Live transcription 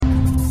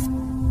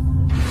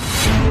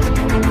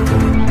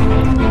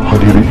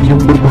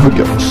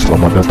berbahagia,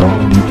 selamat datang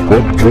di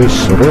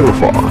podcast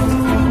Relevan.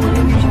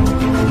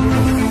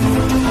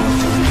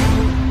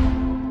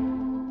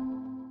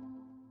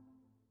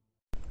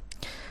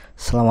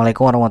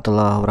 Assalamualaikum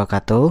warahmatullahi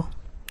wabarakatuh.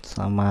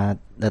 Selamat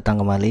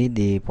datang kembali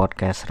di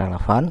podcast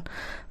Relevan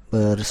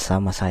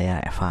bersama saya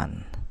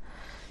Evan.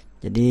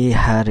 Jadi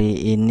hari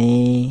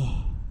ini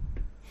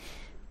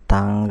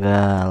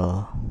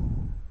tanggal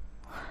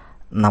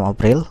 6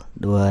 April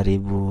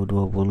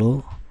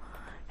 2020,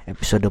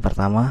 episode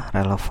pertama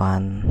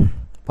Relevan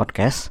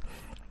Podcast.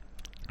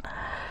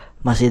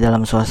 Masih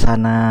dalam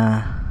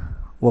suasana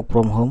work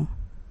from home.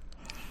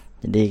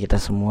 Jadi kita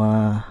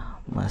semua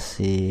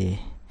masih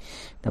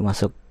udah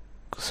masuk,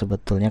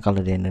 sebetulnya kalau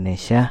di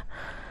Indonesia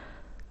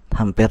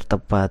hampir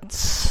tepat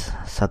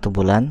 1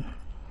 bulan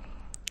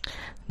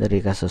dari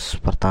kasus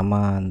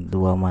pertama 2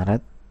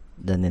 Maret,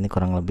 dan ini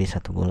kurang lebih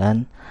 1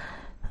 bulan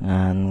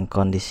dengan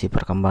kondisi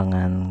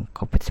perkembangan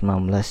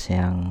COVID-19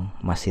 yang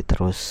masih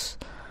terus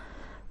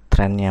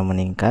trennya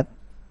meningkat.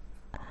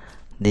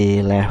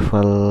 Di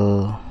level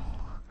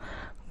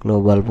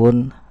global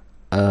pun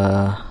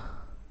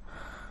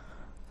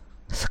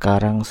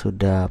sekarang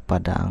sudah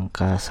pada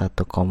angka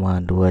 1,2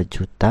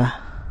 juta.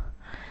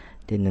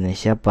 Di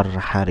Indonesia per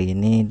hari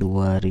ini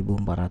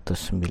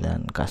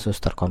 2.409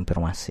 kasus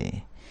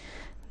terkonfirmasi,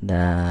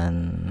 dan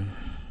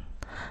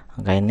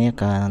angka ini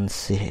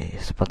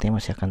sepertinya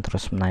masih akan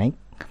terus menaik.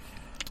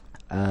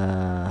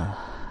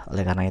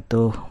 Oleh karena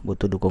itu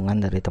butuh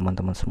dukungan dari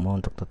teman-teman semua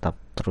untuk tetap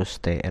terus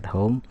stay at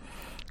home,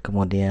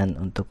 kemudian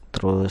untuk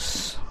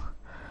terus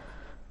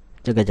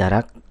jaga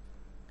jarak,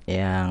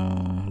 yang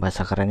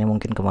bahasa kerennya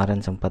mungkin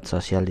kemarin sempat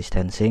social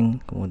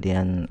distancing,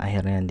 kemudian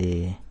akhirnya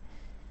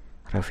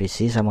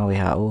direvisi sama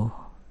WHO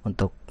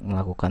untuk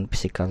melakukan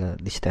physical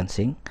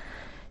distancing,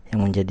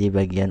 yang menjadi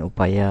bagian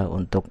upaya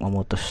untuk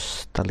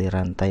memutus tali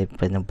rantai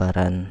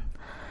penyebaran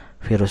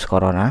virus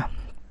corona.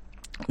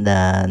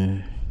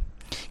 Dan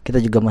kita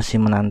juga masih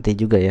menanti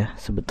juga ya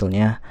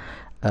sebetulnya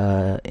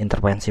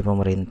intervensi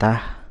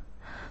pemerintah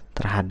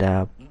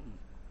terhadap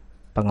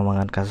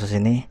pengembangan kasus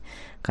ini,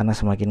 karena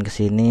semakin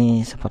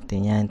kesini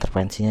sepertinya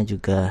intervensinya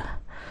juga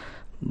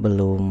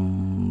belum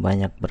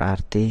banyak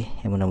berarti.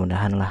 Ya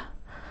mudah-mudahan lah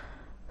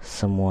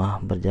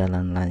semua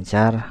berjalan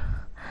lancar,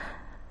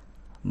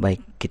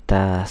 baik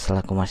kita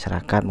selaku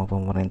masyarakat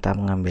maupun pemerintah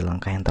mengambil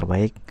langkah yang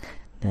terbaik,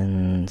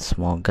 dan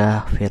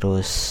semoga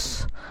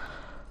virus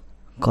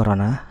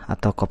corona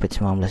atau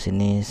COVID-19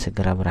 ini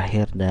segera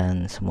berakhir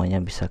dan semuanya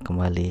bisa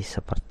kembali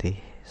seperti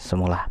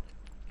semula.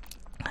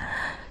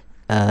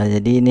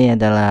 Jadi ini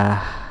adalah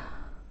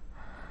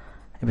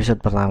episode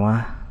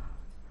pertama,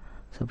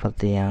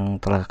 seperti yang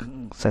telah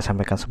saya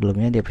sampaikan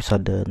sebelumnya di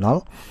episode 0,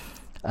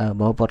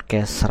 bahwa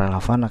podcast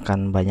Relevan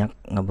akan banyak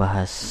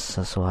ngebahas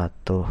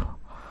sesuatu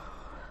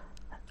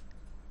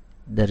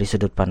dari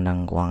sudut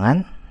pandang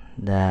keuangan,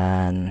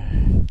 dan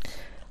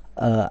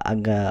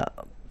agak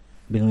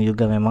bingung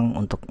juga memang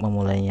untuk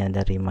memulainya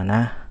dari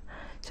mana.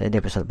 Saya di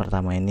episode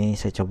pertama ini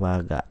saya coba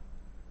agak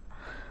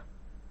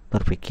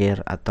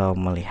berpikir atau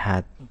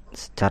melihat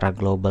secara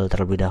global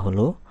terlebih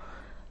dahulu,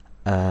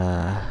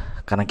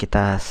 karena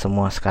kita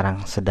semua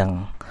sekarang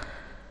sedang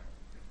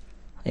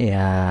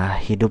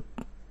hidup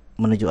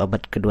menuju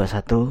abad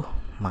ke-21,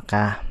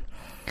 maka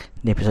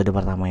di episode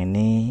pertama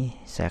ini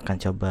saya akan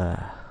coba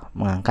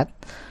mengangkat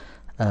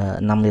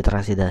 6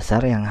 literasi dasar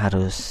yang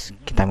harus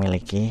kita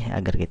miliki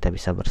agar kita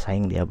bisa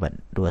bersaing di abad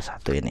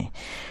 21 ini.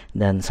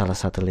 Dan salah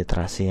satu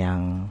literasi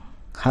yang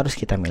harus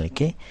kita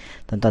miliki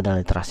tentu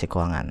adalah literasi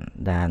keuangan.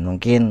 Dan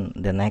mungkin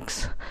the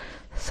next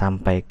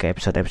sampai ke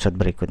episode-episode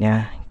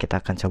berikutnya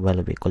kita akan coba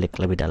lebih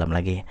kulik lebih dalam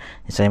lagi.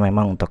 Misalnya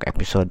memang untuk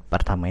episode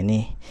pertama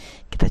ini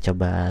kita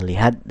coba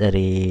lihat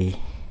dari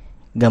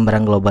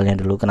gambaran globalnya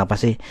dulu. Kenapa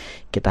sih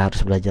kita harus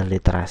belajar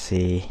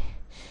literasi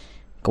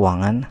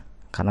keuangan?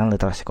 Karena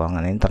literasi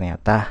keuangan ini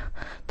ternyata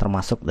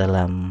termasuk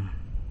dalam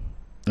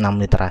 6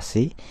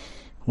 literasi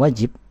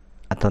wajib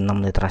atau 6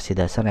 literasi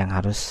dasar yang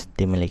harus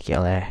dimiliki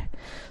oleh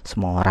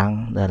semua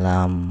orang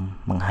dalam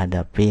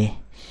menghadapi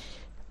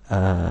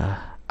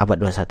abad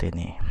 21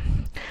 ini.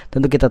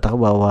 Tentu kita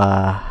tahu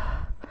bahwa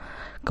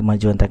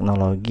kemajuan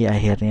teknologi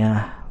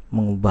akhirnya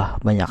mengubah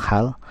banyak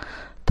hal,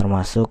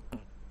 termasuk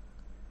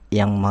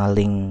yang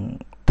paling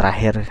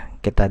terakhir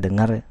kita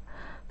dengar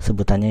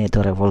sebutannya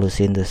yaitu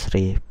revolusi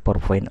industri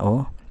 4.0,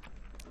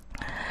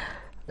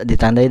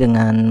 ditandai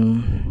dengan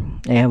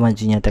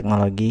majunya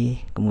teknologi,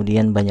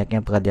 kemudian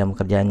banyaknya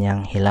pekerjaan-pekerjaan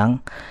yang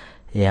hilang,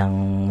 yang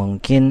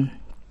mungkin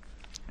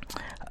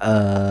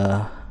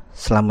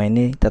selama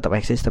ini tetap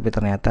eksis tapi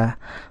ternyata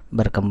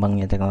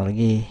berkembangnya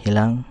teknologi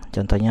hilang.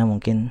 Contohnya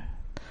mungkin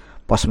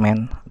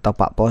postman atau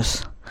Pak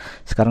Pos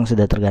sekarang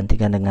sudah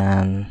tergantikan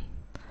dengan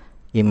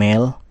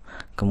email,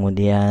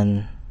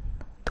 kemudian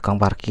tukang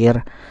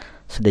parkir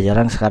sudah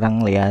jarang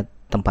sekarang lihat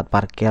tempat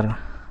parkir,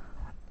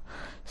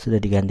 sudah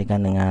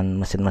digantikan dengan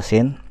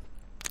mesin-mesin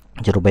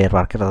juru bayar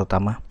parkir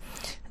terutama.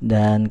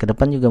 Dan ke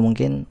depan juga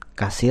mungkin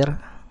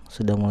kasir,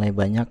 sudah mulai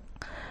banyak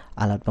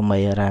alat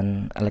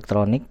pembayaran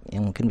elektronik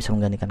yang mungkin bisa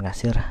menggantikan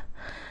kasir.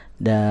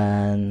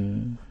 Dan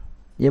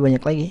Ya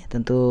banyak lagi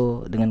tentu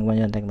dengan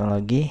kemajuan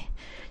teknologi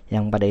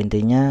yang pada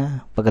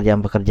intinya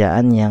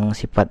pekerjaan-pekerjaan yang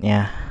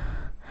sifatnya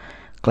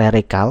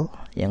clerical,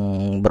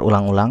 yang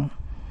berulang-ulang,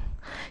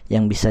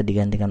 yang bisa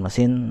digantikan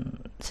mesin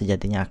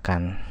sejatinya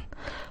akan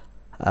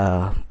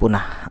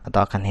punah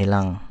atau akan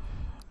hilang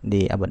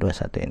di abad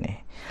 21 ini.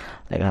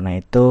 Oleh karena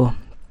itu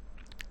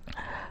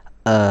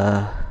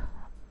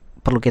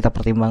perlu kita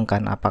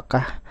pertimbangkan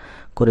apakah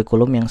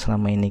kurikulum yang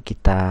selama ini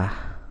kita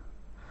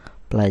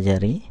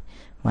pelajari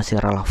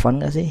masih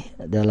relevan gak sih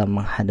dalam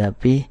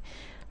menghadapi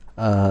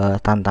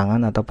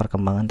tantangan atau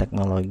perkembangan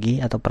teknologi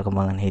atau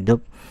perkembangan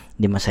hidup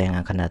di masa yang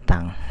akan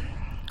datang.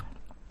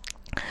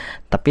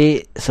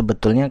 Tapi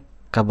sebetulnya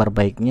kabar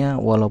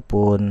baiknya,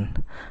 walaupun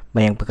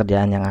banyak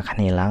pekerjaan yang akan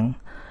hilang,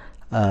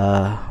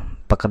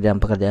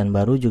 pekerjaan-pekerjaan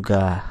baru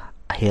juga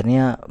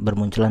akhirnya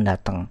bermunculan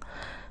datang.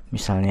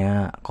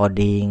 Misalnya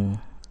coding,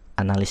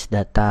 analis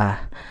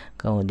data,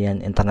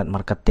 kemudian internet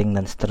marketing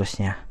dan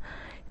seterusnya.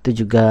 Itu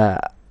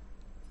juga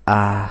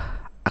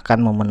akan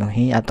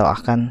memenuhi atau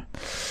akan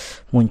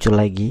muncul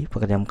lagi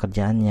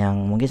pekerjaan-pekerjaan yang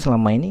mungkin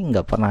selama ini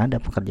nggak pernah ada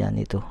pekerjaan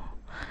itu,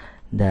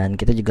 dan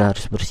kita juga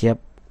harus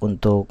bersiap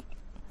untuk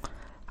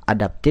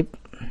adaptif,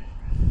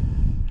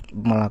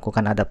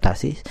 melakukan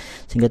adaptasi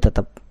sehingga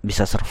tetap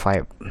bisa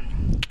survive.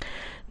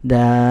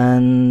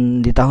 Dan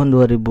di tahun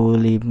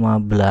 2015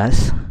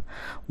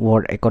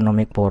 World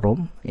Economic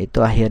Forum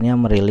itu akhirnya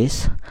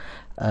merilis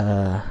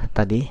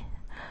tadi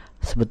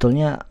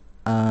sebetulnya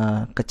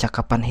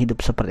kecakapan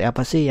hidup seperti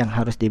apa sih yang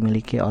harus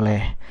dimiliki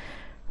oleh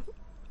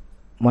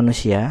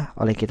manusia,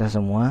 oleh kita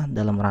semua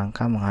dalam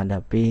rangka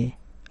menghadapi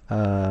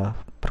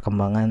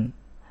perkembangan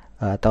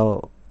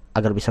atau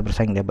agar bisa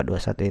bersaing di abad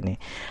 21 ini.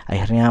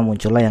 Akhirnya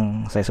muncullah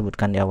yang saya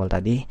sebutkan di awal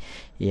tadi,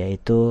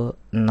 yaitu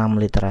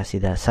 6 literasi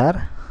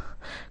dasar,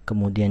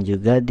 kemudian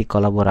juga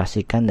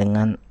dikolaborasikan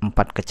dengan 4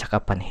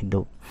 kecakapan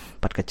hidup.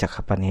 4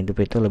 kecakapan hidup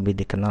itu lebih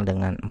dikenal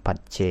dengan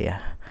 4C ya.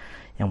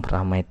 Yang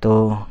pertama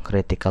itu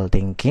critical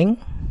thinking,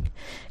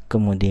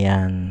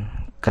 kemudian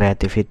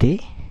creativity,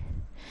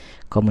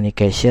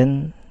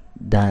 communication,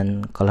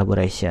 dan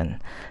collaboration.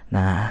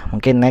 Nah,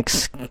 mungkin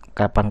next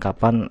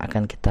kapan-kapan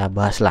akan kita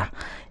bahas lah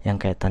yang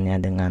kaitannya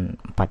dengan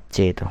 4C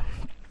itu.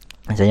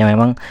 Misalnya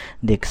memang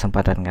di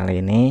kesempatan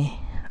kali ini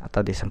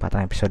atau di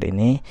kesempatan episode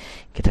ini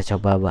kita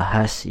coba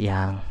bahas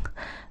yang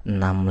 6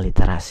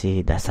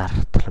 literasi dasar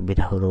terlebih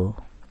dahulu.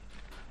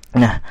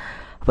 Nah,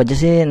 apa aja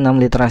sih 6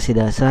 literasi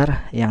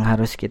dasar yang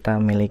harus kita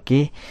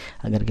miliki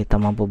agar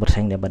kita mampu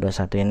bersaing di abad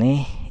 21 ini?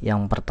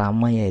 Yang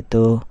pertama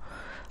yaitu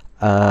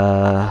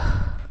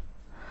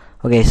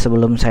Oke,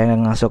 sebelum saya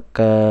masuk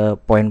ke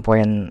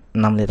poin-poin 6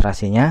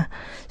 literasinya,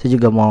 saya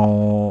juga mau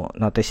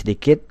notice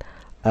sedikit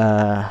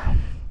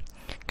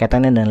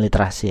kaitannya dengan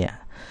literasi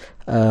ya.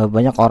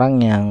 Banyak orang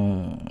yang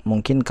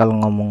mungkin kalau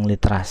ngomong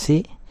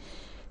literasi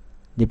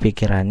di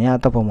pikirannya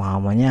atau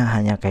pemahamannya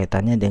hanya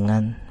kaitannya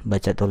dengan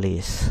baca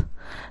tulis.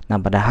 Nah,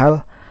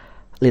 padahal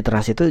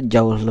literasi itu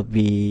jauh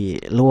lebih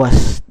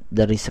luas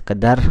dari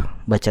sekedar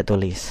baca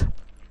tulis.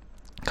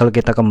 Kalau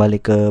kita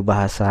kembali ke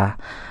bahasa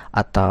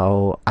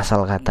atau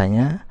asal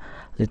katanya,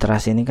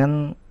 literasi ini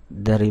kan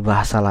dari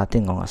bahasa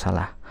Latin kalau nggak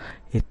salah.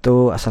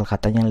 Itu asal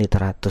katanya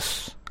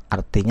literatus,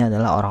 artinya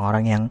adalah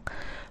orang-orang yang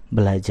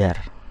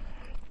belajar.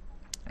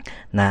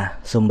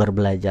 Nah, sumber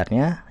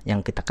belajarnya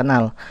yang kita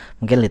kenal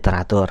mungkin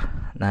literatur,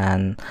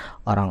 dan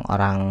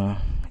orang-orang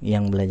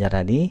yang belajar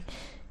tadi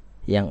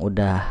yang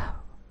udah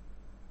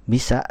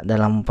bisa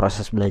dalam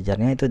proses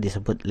belajarnya itu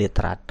disebut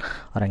literat,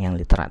 orang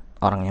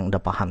yang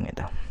udah paham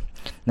gitu.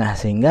 Nah,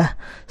 sehingga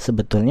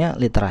sebetulnya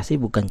literasi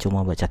bukan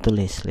cuma baca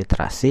tulis.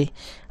 Literasi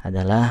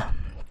adalah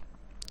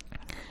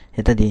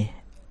ya tadi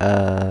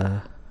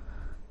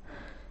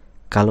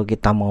kalau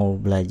kita mau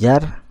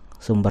belajar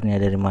sumbernya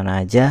dari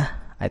mana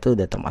aja, itu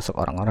udah termasuk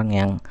orang-orang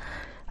yang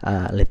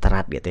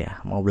literat gitu ya,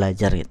 mau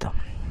belajar gitu.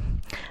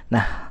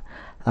 Nah,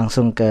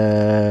 langsung ke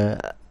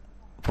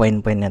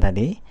poin-poinnya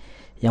tadi.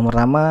 Yang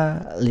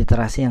pertama,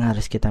 literasi yang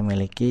harus kita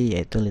miliki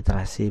yaitu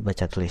literasi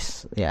baca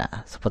tulis. Ya,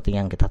 seperti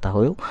yang kita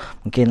tahu,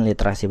 mungkin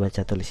literasi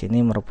baca tulis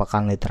ini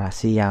merupakan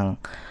literasi yang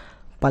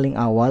paling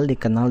awal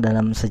dikenal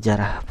dalam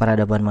sejarah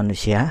peradaban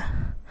manusia.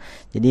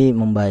 Jadi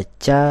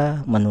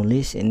membaca,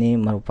 menulis ini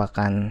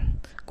merupakan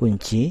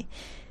kunci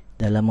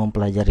dalam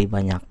mempelajari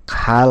banyak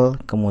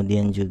hal.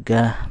 Kemudian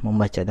juga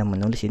membaca dan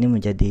menulis ini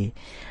menjadi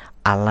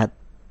alat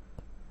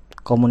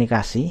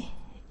komunikasi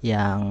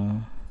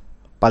yang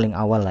paling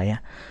awal lah ya.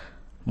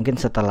 Mungkin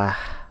setelah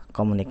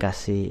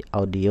komunikasi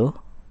audio,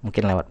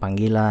 mungkin lewat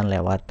panggilan,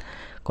 lewat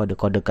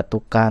kode-kode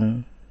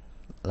ketukan,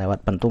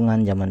 lewat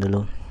pentungan zaman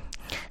dulu.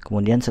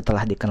 Kemudian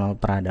setelah dikenal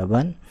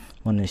peradaban,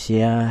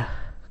 manusia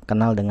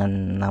kenal dengan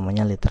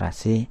namanya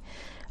literasi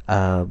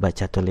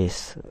baca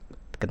tulis.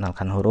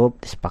 Kenalkan huruf,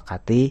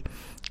 disepakati,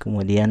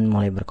 kemudian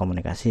mulai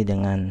berkomunikasi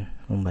dengan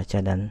membaca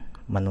dan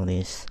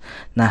menulis.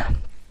 Nah,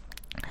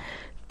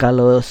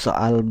 kalau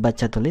soal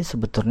baca tulis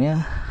sebetulnya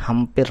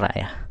hampir lah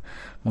ya.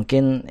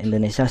 Mungkin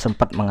Indonesia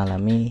sempat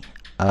mengalami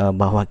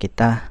bahwa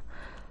kita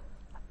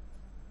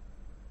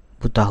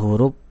buta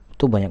huruf,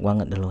 tuh banyak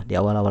banget dulu. Di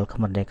awal-awal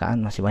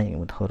kemerdekaan masih banyak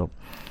yang buta huruf.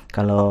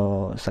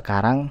 Kalau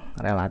sekarang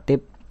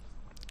relatif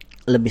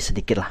lebih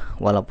sedikit lah,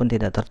 walaupun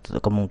tidak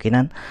tertutup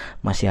kemungkinan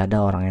masih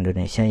ada orang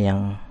Indonesia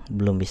yang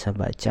belum bisa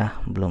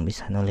baca, belum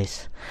bisa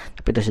nulis,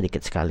 tapi itu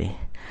sedikit sekali.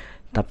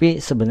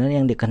 Tapi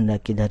sebenarnya yang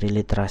dikehendaki dari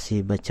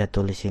literasi baca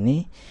tulis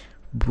ini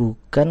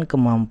bukan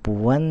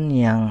kemampuan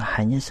yang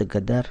hanya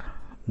sekedar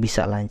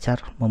bisa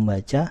lancar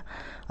membaca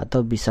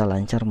atau bisa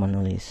lancar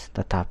menulis,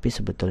 tetapi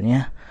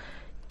sebetulnya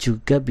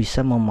juga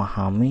bisa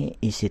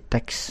memahami isi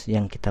teks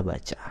yang kita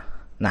baca.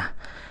 Nah,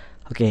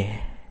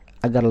 oke.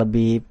 Agar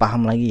lebih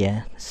paham lagi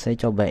ya, saya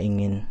coba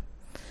ingin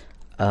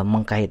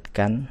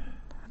mengkaitkan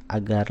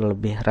agar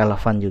lebih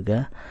relevan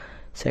juga.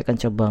 Saya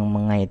akan coba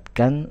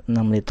mengaitkan 6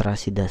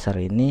 literasi dasar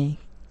ini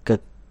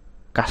ke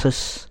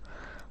kasus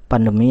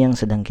pandemi yang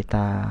sedang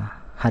kita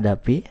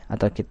hadapi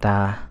atau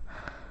kita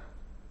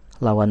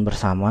lawan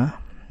bersama.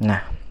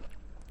 Nah,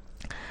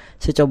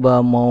 saya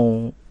coba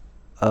mau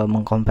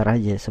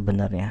mengcompare aja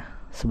sebenarnya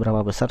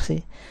seberapa besar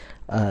sih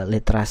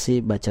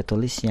literasi baca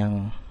tulis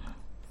yang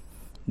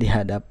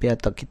dihadapi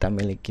atau kita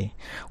miliki.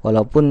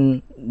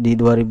 Walaupun di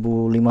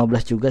 2015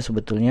 juga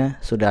sebetulnya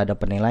sudah ada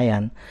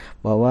penilaian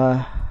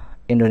bahwa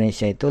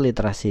Indonesia itu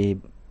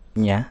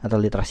literasinya atau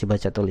literasi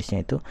baca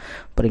tulisnya itu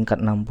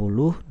peringkat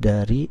 60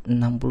 dari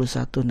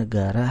 61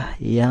 negara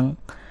yang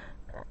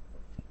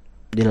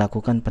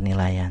dilakukan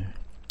penilaian.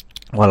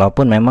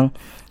 Walaupun memang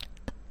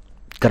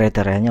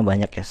kriterianya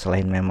banyak ya,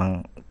 selain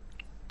memang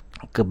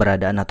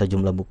keberadaan atau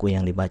jumlah buku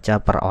yang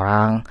dibaca per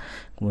orang,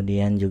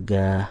 kemudian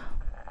juga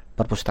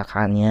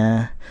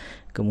perpustakaannya,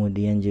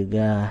 kemudian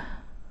juga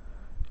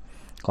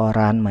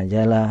koran,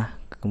 majalah,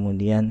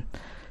 kemudian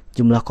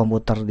jumlah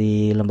komputer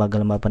di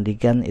lembaga-lembaga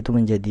pendidikan itu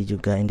menjadi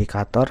juga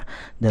indikator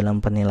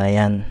dalam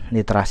penilaian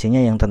literasinya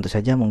yang tentu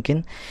saja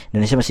mungkin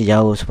Indonesia masih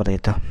jauh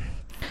seperti itu.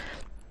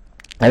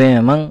 Tapi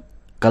memang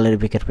kalau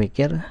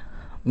dipikir-pikir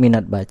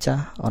minat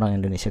baca orang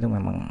Indonesia itu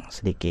memang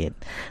sedikit.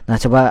 Nah,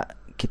 coba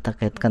kita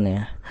kaitkan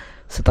ya.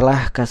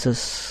 Setelah kasus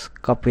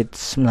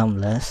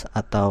COVID-19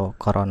 atau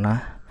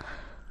corona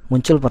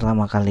muncul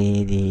pertama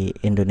kali di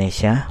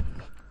Indonesia,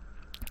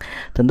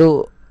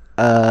 tentu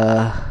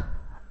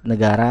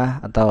negara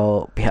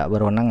atau pihak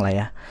berwenang lah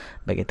ya,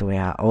 baik itu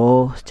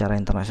WHO secara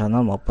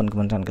internasional maupun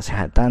Kementerian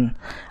Kesehatan,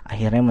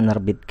 akhirnya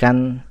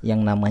menerbitkan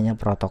yang namanya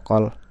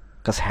protokol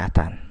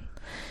kesehatan.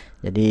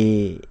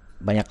 Jadi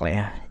banyak lah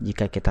ya,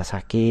 jika kita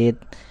sakit,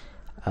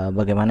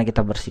 bagaimana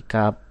kita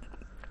bersikap,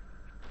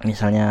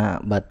 misalnya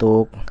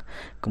batuk,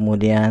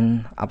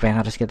 kemudian apa yang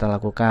harus kita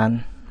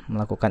lakukan,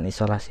 melakukan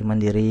isolasi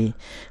mandiri,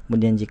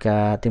 kemudian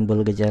jika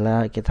timbul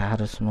gejala kita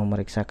harus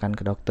memeriksakan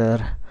ke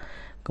dokter,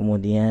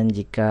 kemudian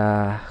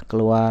jika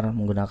keluar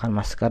menggunakan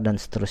masker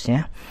dan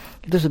seterusnya.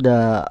 Itu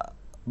sudah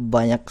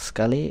banyak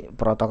sekali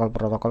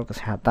protokol-protokol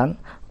kesehatan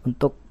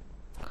untuk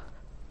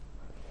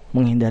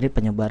menghindari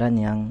penyebaran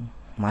yang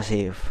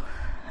masif.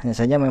 Hanya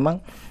saja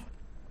memang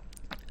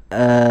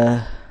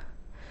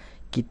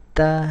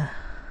kita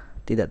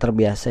tidak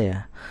terbiasa ya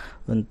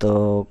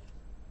untuk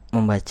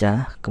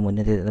membaca,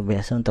 kemudian tidak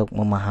terbiasa untuk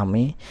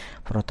memahami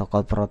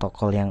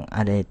protokol-protokol yang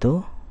ada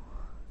itu,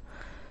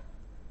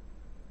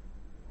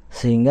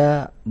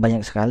 sehingga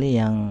banyak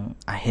sekali yang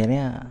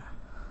akhirnya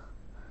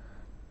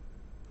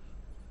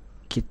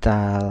kita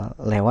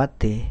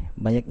lewati,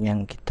 banyak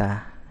yang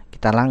kita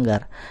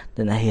langgar,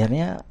 dan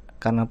akhirnya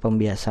karena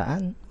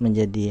pembiasaan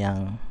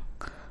menjadi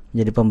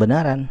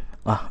pembenaran.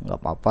 Nggak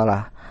apa-apa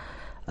lah,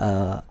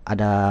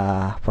 ada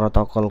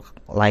protokol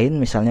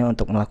lain misalnya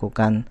untuk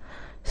melakukan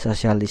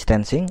social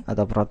distancing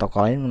atau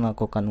protokol lain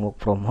melakukan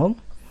work from home,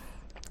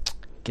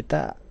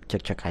 kita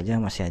cek-cek aja,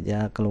 masih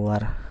aja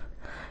keluar,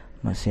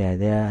 masih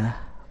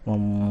aja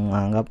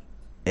menganggap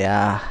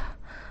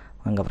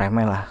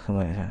remeh lah.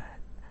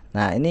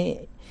 Nah,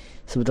 ini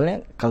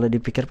sebetulnya kalau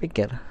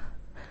dipikir-pikir,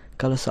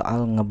 kalau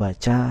soal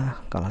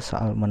ngebaca, kalau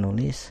soal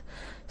menulis,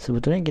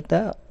 sebetulnya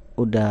kita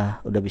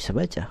udah bisa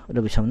baca, udah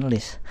bisa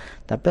menulis,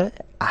 tapi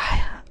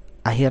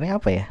akhirnya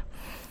apa ya,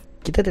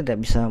 kita tidak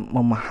bisa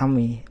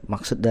memahami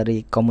maksud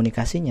dari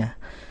komunikasinya.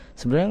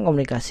 Sebenarnya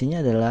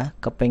komunikasinya adalah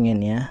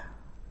kepengennya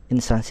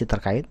instansi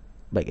terkait,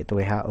 baik itu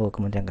WHO,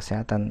 Kementerian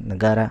Kesehatan,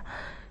 negara,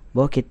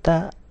 bahwa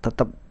kita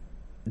tetap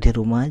di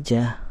rumah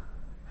aja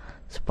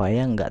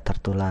supaya nggak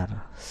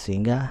tertular,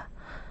 sehingga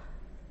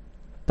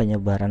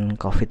penyebaran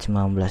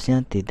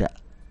COVID-19-nya tidak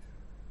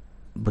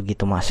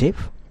begitu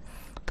masif.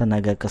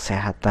 Tenaga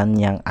kesehatan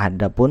yang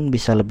ada pun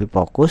bisa lebih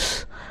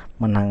fokus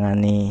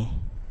menangani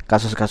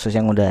kasus-kasus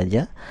yang udah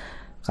aja.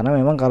 Karena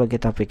memang kalau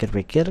kita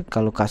pikir-pikir,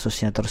 kalau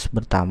kasusnya terus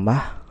bertambah,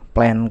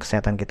 plan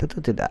kesehatan kita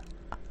tuh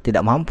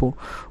tidak mampu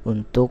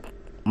untuk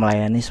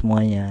melayani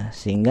semuanya,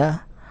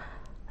 sehingga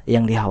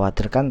yang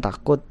dikhawatirkan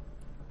takut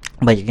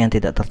banyak yang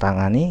tidak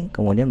tertangani,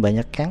 kemudian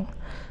banyak yang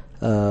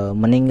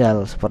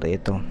meninggal seperti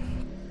itu.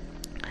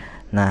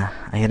 Nah,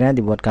 akhirnya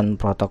dibuatkan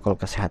protokol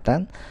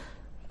kesehatan,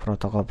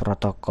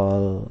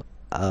 protokol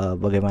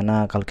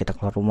bagaimana kalau kita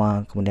keluar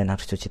rumah, kemudian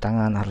harus cuci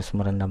tangan, harus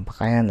merendam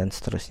pakaian dan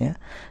seterusnya,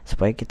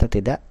 supaya kita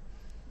tidak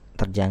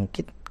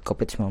terjangkit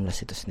COVID-19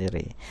 itu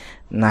sendiri.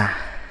 Nah,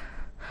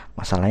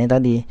 Masalahnya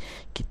tadi,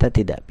 kita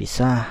tidak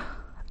bisa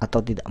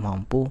atau tidak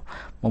mampu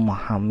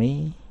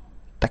memahami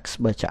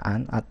teks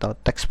bacaan atau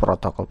teks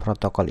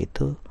protokol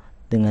itu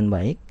dengan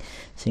baik,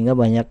 sehingga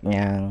banyak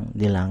yang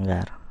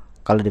dilanggar.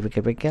 Kalau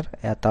dipikir-pikir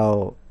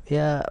atau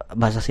ya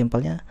bahasa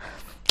simpelnya,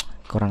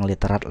 kurang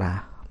literat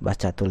lah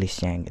baca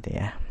tulisnya gitu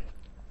ya.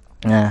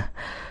 Nah,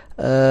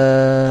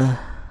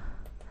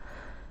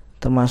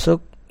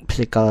 termasuk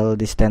physical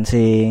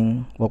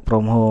distancing, work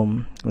from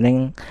home.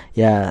 Mending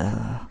ya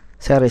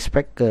saya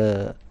respect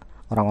ke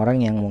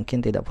orang-orang yang mungkin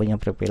tidak punya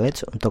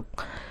privilege untuk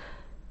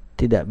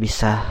tidak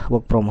bisa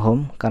work from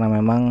home, karena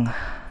memang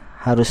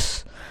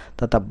harus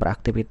tetap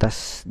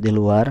beraktivitas di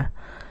luar,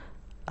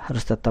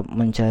 harus tetap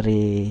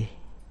mencari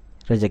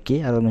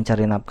rezeki atau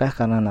mencari nafkah,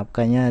 karena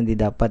nafkahnya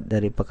didapat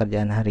dari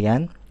pekerjaan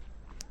harian,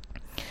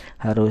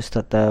 harus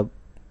tetap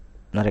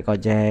narik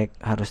ojek,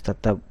 harus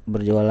tetap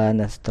berjualan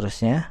dan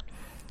seterusnya.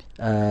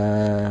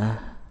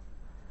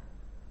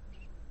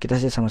 Kita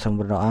sih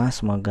sama-sama berdoa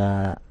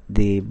semoga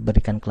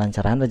diberikan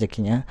kelancaran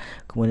rezekinya,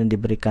 kemudian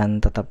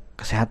diberikan tetap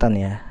kesehatan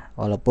ya.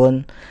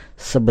 Walaupun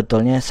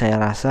sebetulnya saya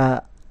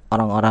rasa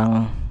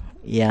orang-orang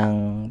yang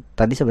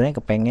tadi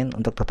sebenarnya kepengen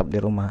untuk tetap di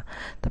rumah,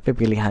 tapi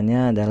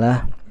pilihannya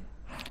adalah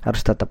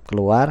harus tetap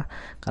keluar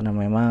karena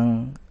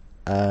memang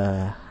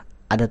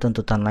ada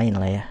tuntutan lain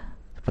lah ya,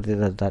 seperti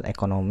tuntutan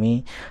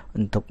ekonomi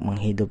untuk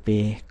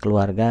menghidupi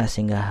keluarga,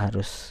 sehingga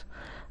harus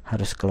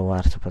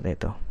keluar seperti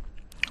itu.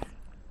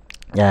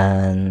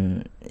 Dan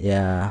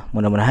ya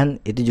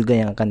mudah-mudahan itu juga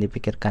yang akan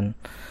dipikirkan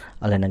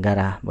oleh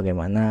negara,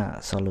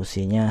 bagaimana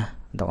solusinya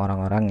untuk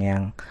orang-orang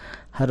yang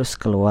harus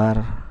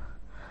keluar,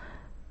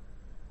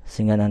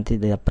 sehingga nanti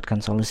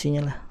didapatkan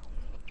solusinya lah.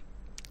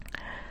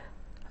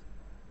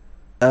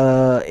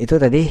 Itu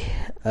tadi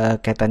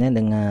kaitannya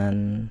dengan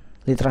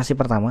literasi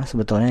pertama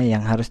sebetulnya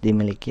yang harus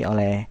dimiliki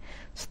oleh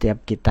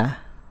setiap kita.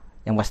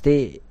 Yang pasti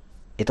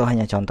itu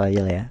hanya contoh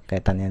aja lah ya,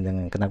 kaitannya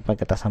dengan kenapa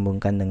kita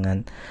sambungkan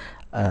dengan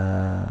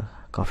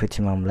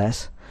COVID-19.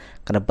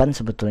 Ke depan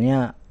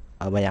sebetulnya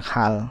banyak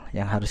hal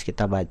yang harus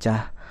kita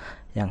baca,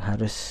 yang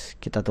harus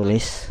kita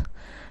tulis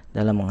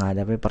dalam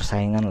menghadapi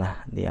persaingan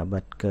lah di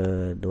abad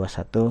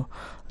ke-21.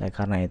 Oleh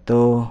karena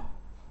itu,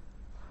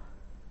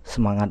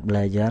 semangat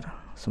belajar,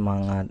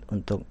 semangat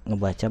untuk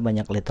ngebaca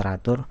banyak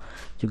literatur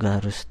juga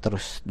harus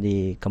terus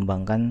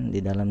dikembangkan di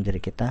dalam diri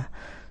kita,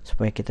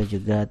 supaya kita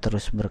juga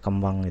terus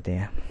berkembang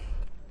gitu ya.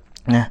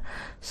 Nah,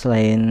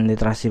 selain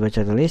literasi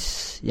baca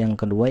tulis, yang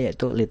kedua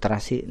yaitu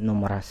literasi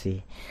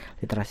numerasi.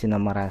 Literasi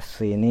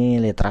numerasi ini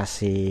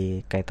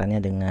literasi kaitannya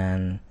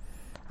dengan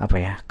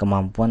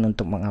kemampuan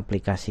untuk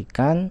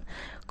mengaplikasikan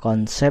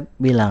konsep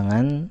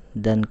bilangan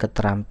dan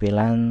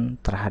keterampilan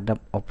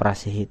terhadap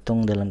operasi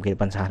hitung dalam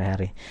kehidupan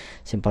sehari-hari.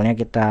 Simpelnya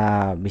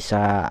kita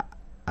bisa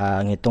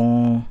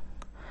ngitung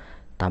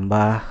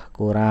tambah,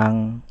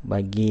 kurang,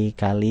 bagi,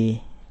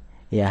 kali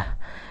ya.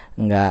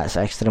 Nggak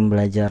se-ekstrem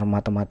belajar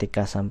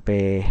matematika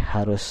sampai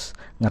harus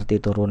ngerti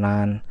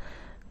turunan,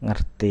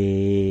 ngerti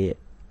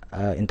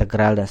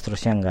integral dan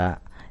seterusnya, enggak.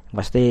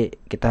 Pasti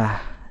kita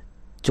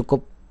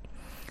cukup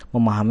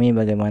memahami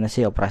bagaimana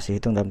sih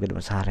operasi hitung dalam kehidupan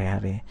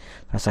sehari-hari.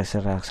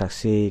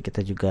 Transaksi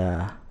kita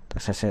juga,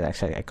 transaksi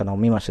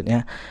ekonomi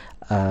maksudnya,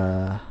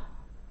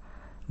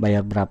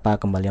 bayar berapa,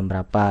 kembalian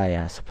berapa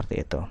ya,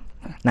 seperti itu.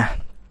 Nah,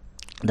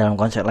 dalam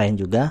konsep lain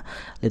juga,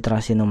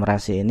 literasi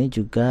numerasi ini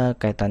juga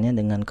kaitannya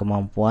dengan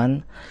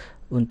kemampuan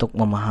untuk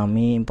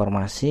memahami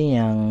informasi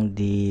yang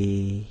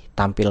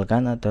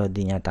ditampilkan atau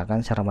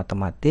dinyatakan secara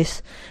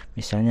matematis,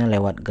 misalnya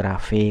lewat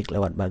grafik,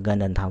 lewat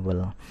bagan dan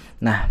tabel.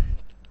 Nah,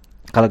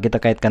 kalau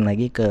kita kaitkan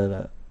lagi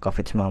ke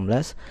COVID-19,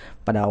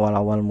 pada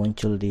awal-awal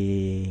muncul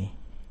di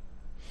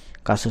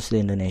kasus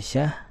di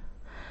Indonesia,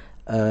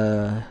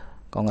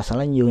 kalau nggak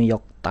salah New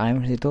York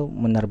Times itu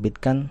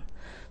menerbitkan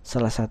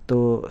salah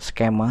satu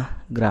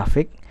skema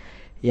grafik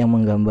yang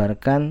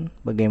menggambarkan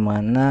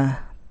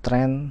bagaimana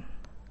tren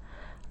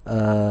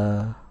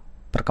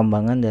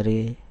perkembangan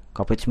dari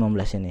COVID-19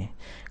 ini.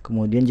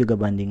 Kemudian juga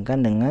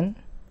bandingkan dengan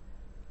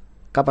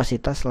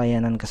kapasitas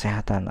layanan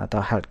kesehatan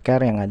atau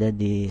healthcare yang ada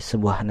di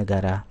sebuah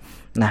negara.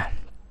 Nah,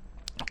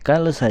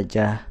 kalau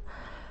saja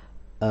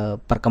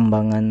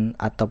perkembangan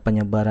atau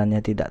penyebarannya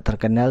tidak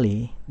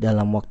terkendali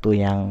dalam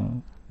waktu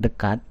yang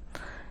dekat,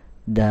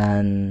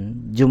 dan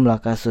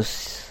jumlah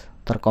kasus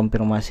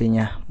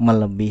terkonfirmasinya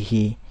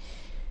melebihi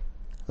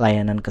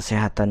layanan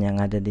kesehatan yang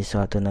ada di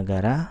suatu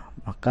negara,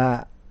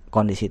 maka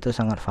kondisi itu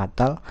sangat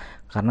fatal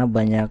karena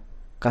banyak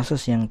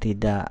kasus yang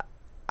tidak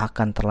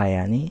akan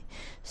terlayani,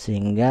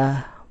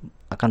 sehingga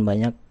akan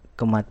banyak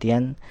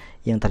kematian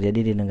yang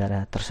terjadi di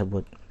negara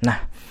tersebut.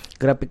 Nah,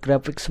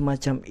 grafik-grafik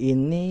semacam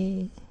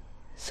ini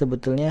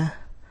sebetulnya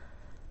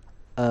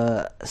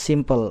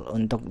simple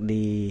untuk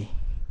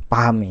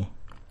dipahami.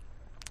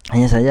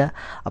 Hanya saja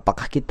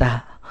apakah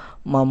kita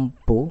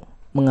mampu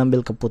mengambil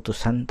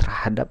keputusan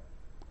terhadap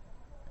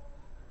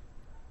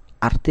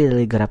arti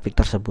dari grafik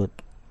tersebut.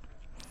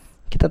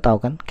 Kita tahu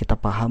kan, kita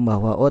paham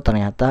bahwa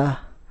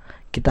ternyata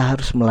kita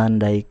harus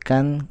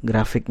melandaikan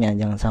grafiknya,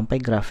 jangan sampai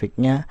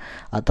grafiknya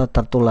atau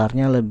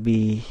tertularnya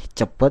lebih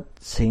cepat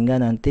sehingga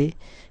nanti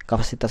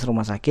kapasitas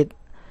rumah sakit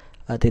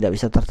tidak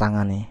bisa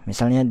tertangani.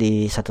 Misalnya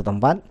di satu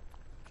tempat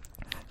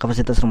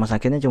kapasitas rumah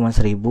sakitnya cuma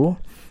 1000,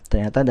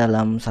 ternyata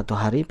dalam satu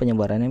hari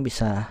penyebarannya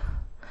bisa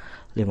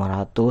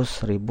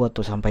 500, 1000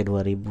 atau sampai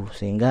 2000,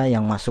 sehingga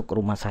yang masuk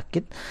rumah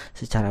sakit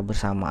secara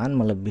bersamaan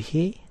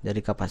melebihi dari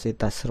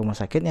kapasitas rumah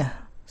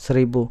sakitnya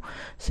 1000,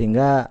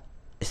 sehingga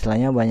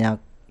istilahnya banyak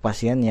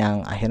pasien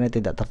yang akhirnya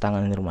tidak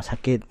tertangani di rumah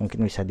sakit,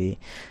 mungkin bisa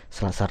di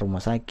selasar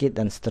rumah sakit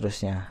dan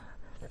seterusnya,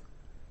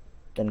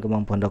 dan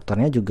kemampuan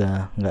dokternya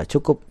juga nggak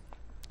cukup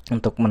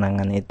untuk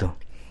menangani itu.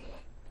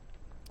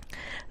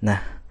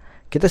 Nah,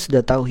 kita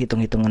sudah tahu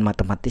hitung-hitungan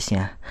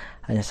matematisnya,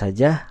 hanya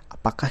saja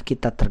apakah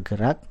kita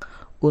tergerak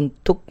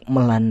untuk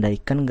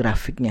melandaikan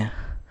grafiknya.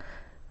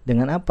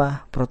 Dengan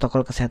apa?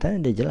 Protokol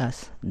kesehatan sudah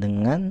jelas,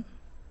 dengan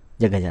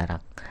jaga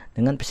jarak,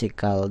 dengan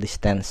physical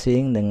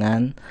distancing,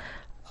 dengan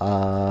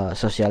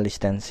social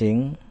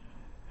distancing,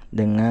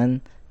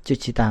 dengan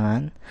cuci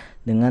tangan,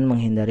 dengan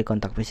menghindari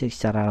kontak fisik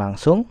secara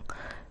langsung,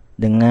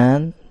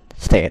 dengan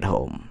stay at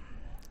home.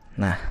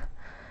 Nah,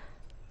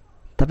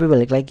 tapi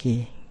balik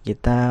lagi,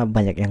 kita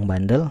banyak yang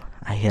bandel,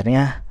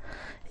 akhirnya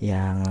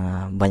yang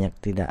banyak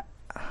tidak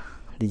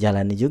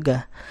dijalani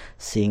juga,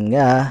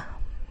 sehingga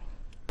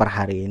per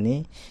hari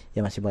ini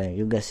ya masih banyak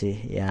juga sih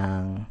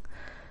yang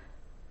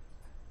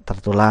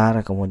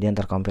tertular, kemudian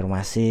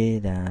terkonfirmasi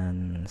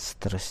dan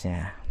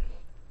seterusnya.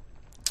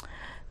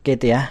 Oke,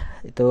 itu ya,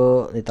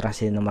 itu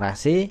literasi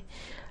numerasi.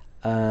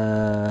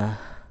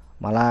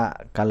 Malah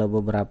kalau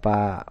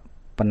beberapa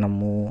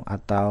penemu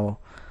atau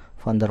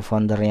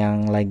founder-founder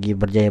yang lagi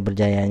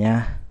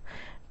berjaya-berjayanya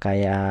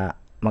kayak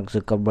Mark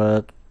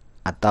Zuckerberg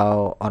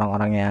atau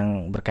orang-orang yang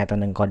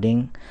berkaitan dengan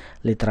coding,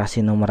 literasi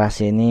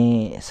numerasi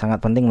ini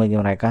sangat penting bagi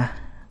mereka,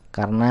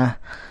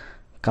 karena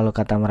kalau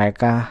kata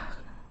mereka,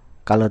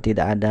 kalau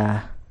tidak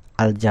ada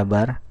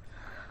aljabar,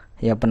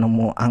 ya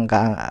penemu angka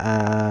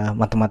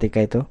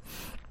matematika itu,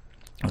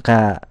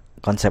 maka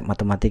konsep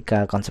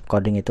matematika, konsep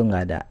coding itu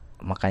nggak ada.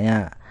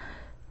 Makanya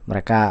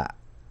mereka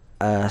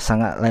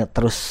sangat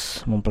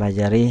terus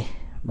mempelajari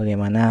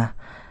bagaimana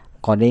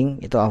coding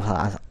itu.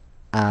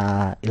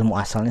 Ilmu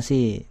asalnya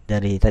sih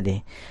dari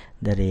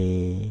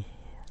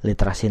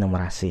literasi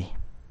numerasi,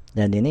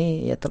 dan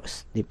ini ya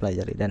terus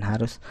dipelajari dan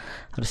harus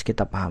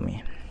kita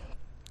pahami.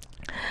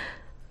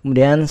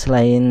 Kemudian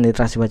selain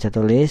literasi baca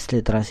tulis,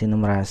 literasi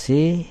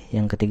numerasi,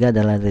 yang ketiga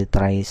adalah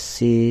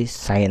literasi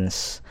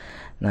sains.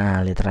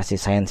 Nah, literasi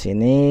sains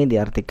ini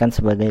diartikan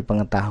sebagai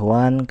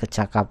pengetahuan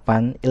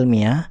kecakapan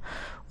ilmiah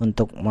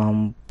untuk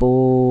mampu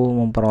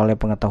memperoleh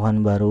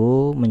pengetahuan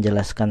baru,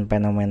 menjelaskan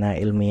fenomena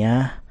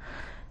ilmiah,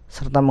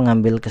 serta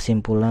mengambil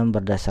kesimpulan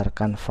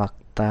berdasarkan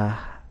fakta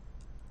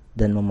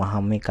dan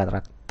memahami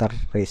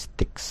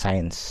karakteristik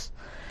sains.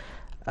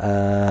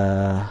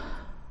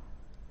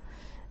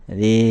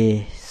 Jadi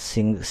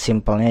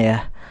simpelnya ya,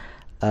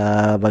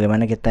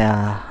 bagaimana kita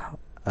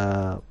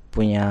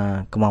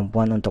punya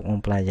kemampuan untuk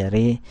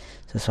mempelajari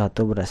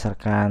sesuatu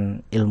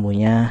berdasarkan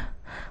ilmunya,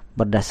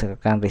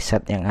 berdasarkan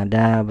riset yang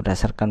ada,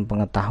 berdasarkan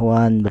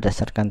pengetahuan,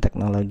 berdasarkan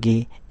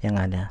teknologi yang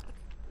ada.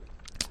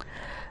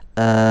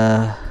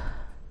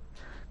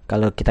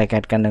 Kalau kita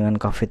kaitkan dengan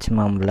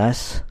COVID-19,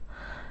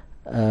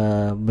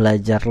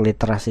 belajar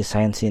literasi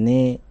sains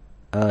ini,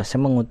 saya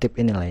mengutip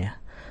inilah ya,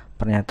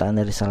 pernyataan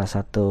dari salah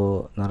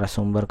satu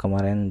narasumber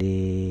kemarin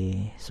di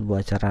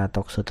sebuah acara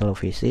talkshow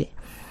televisi.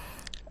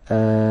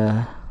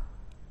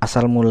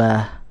 Asal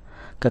mula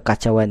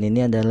kekacauan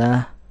ini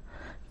adalah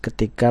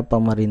ketika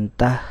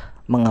pemerintah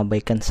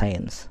mengabaikan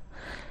sains.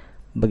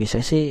 Bagi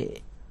saya sih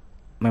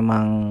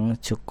memang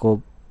cukup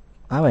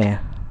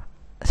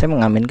saya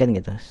mengaminkan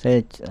gitu.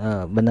 Saya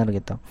benar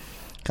gitu.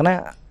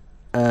 Karena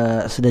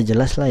sudah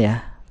jelas lah ya,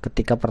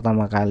 ketika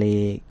pertama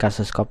kali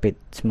kasus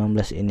COVID-19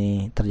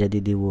 ini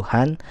terjadi di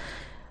Wuhan,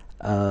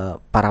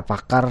 para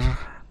pakar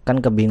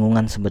kan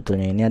kebingungan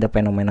sebetulnya. Ini ada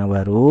fenomena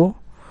baru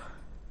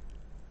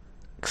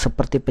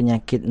seperti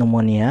penyakit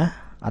pneumonia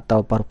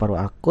atau paru-paru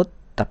akut,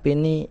 tapi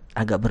ini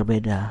agak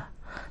berbeda.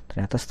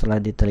 Ternyata setelah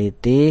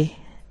diteliti,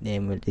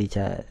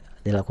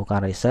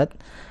 dilakukan riset,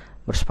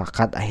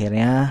 bersepakat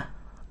akhirnya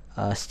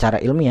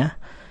secara ilmiah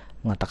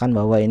mengatakan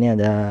bahwa ini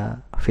ada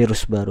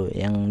virus baru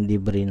yang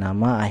diberi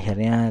nama,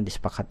 akhirnya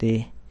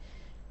disepakati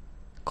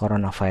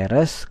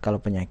coronavirus. Kalau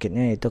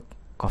penyakitnya itu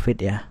COVID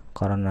ya,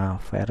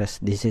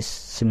 coronavirus disease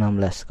 19,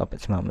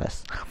 COVID-19.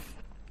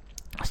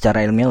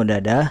 Secara ilmiah udah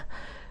ada.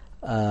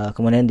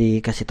 Kemudian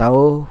dikasih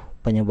tahu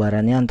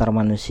penyebarannya antar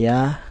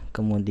manusia.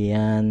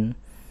 Kemudian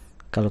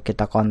kalau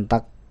kita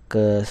kontak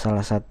ke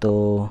salah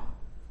satu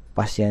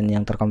pasien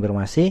yang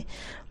terkonfirmasi,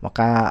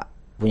 maka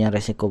punya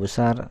resiko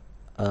besar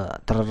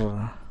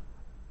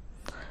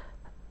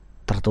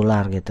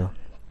tertular gitu.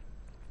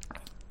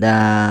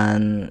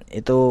 Dan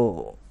itu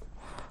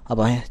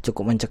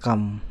cukup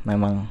mencekam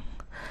memang.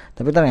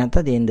 Tapi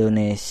ternyata di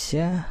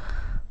Indonesia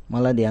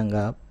malah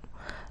dianggap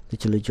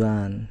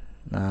lucu-lucuan.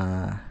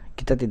 Nah,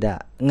 kita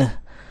tidak ngeh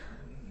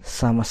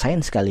sama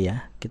sains kali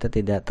ya, kita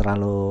tidak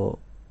terlalu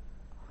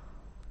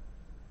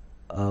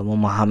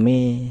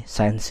memahami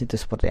sains itu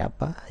seperti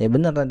apa. Ya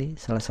benar tadi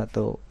salah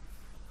satu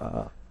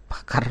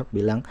pakar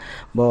bilang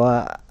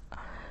bahwa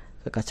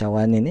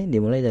kekacauan ini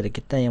dimulai dari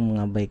kita yang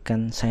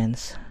mengabaikan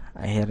sains.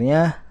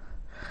 Akhirnya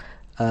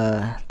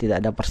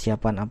tidak ada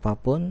persiapan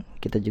apapun,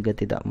 kita juga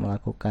tidak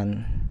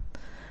melakukan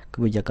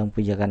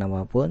kebijakan-kebijakan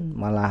apapun,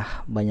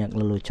 malah banyak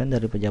lelucon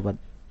dari pejabat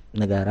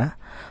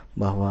negara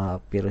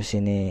bahwa virus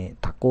ini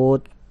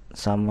takut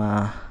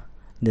sama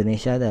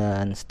Indonesia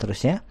dan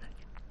seterusnya.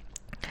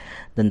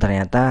 Dan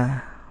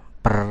ternyata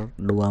per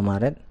 2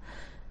 Maret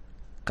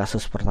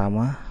kasus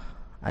pertama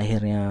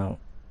akhirnya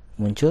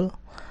muncul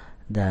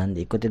dan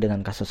diikuti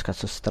dengan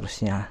kasus-kasus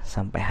seterusnya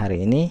sampai hari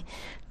ini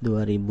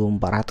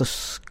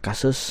 2400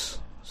 kasus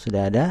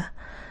sudah ada,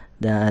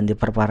 dan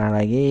diperparah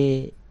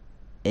lagi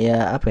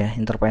ya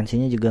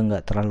intervensinya juga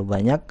nggak terlalu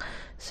banyak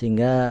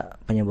sehingga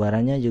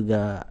penyebarannya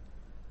juga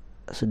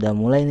sudah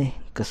mulai nih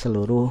ke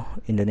seluruh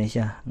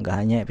Indonesia, nggak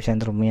hanya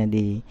epicentrumnya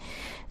di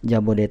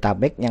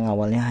Jabodetabek yang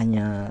awalnya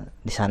hanya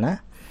di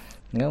sana,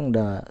 ini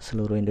udah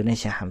seluruh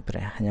Indonesia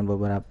hampir ya, hanya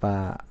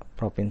beberapa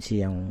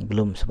provinsi yang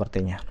belum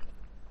sepertinya,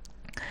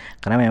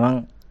 karena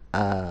memang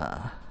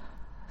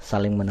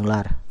saling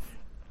menular.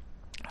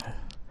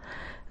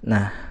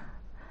 Nah,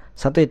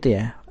 satu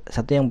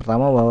yang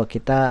pertama bahwa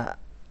kita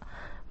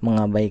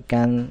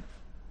mengabaikan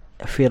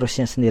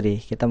virusnya sendiri,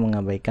 kita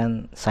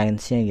mengabaikan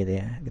sainsnya gitu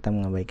ya, kita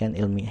mengabaikan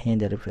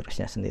ilmiahnya dari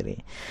virusnya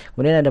sendiri.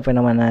 Kemudian ada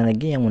fenomena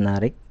lagi yang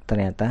menarik,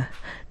 ternyata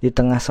di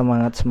tengah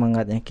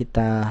semangatnya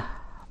kita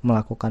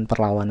melakukan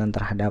perlawanan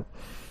terhadap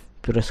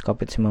virus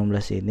COVID-19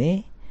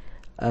 ini,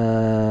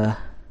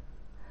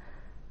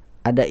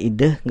 ada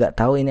ide, nggak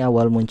tahu ini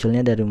awal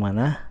munculnya dari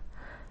mana,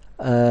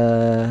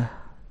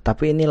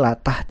 tapi ini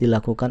latah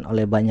dilakukan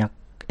oleh banyak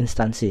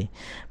instansi,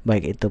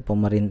 baik itu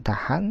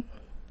pemerintah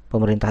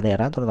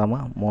daerah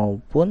terutama,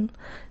 maupun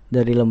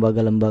dari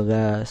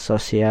lembaga-lembaga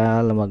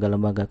sosial,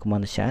 lembaga-lembaga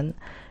kemanusiaan,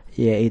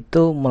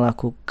 yaitu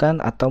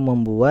melakukan atau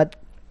membuat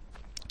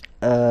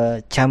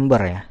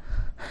chamber ya,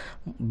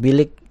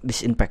 bilik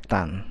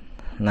disinfektan.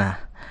 Nah,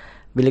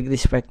 bilik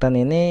disinfektan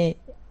ini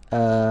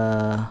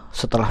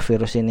setelah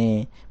virus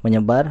ini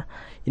menyebar,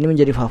 ini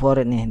menjadi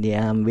favorit nih,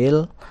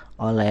 diambil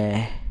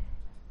oleh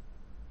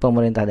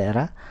pemerintah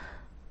daerah,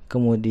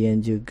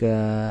 kemudian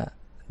juga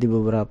di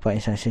beberapa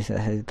instansi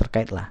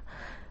terkait lah,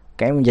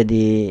 kayak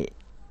menjadi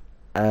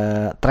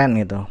tren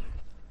gitu,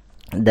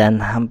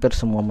 dan hampir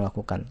semua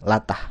melakukan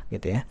latah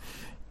gitu ya.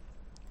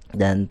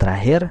 Dan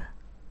terakhir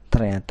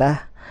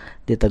ternyata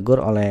ditegur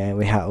oleh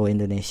WHO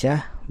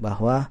Indonesia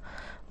bahwa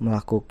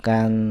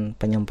melakukan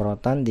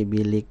penyemprotan di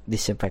bilik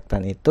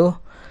disinfektan itu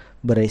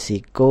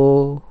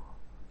berisiko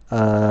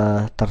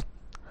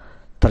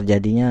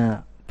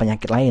terjadinya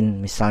penyakit lain,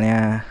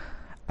 misalnya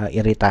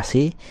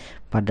iritasi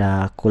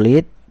pada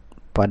kulit,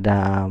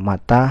 pada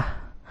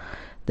mata,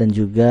 dan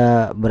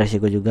juga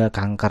beresiko juga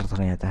kanker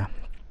ternyata.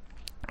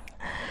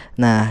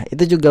 Nah,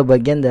 itu juga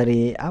bagian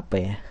dari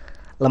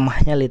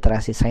lemahnya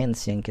literasi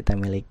sains yang kita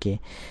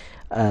miliki.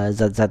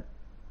 Zat-zat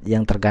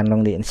yang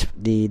terkandung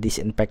di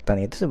disinfektan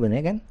itu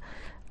sebenarnya kan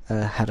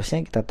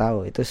harusnya kita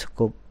tahu itu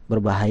cukup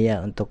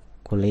berbahaya untuk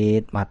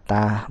kulit,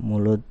 mata,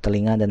 mulut,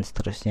 telinga, dan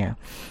seterusnya.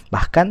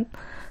 Bahkan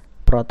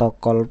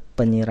protokol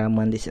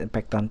penyiraman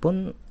disinfektan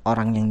pun,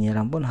 orang yang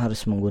nyiram pun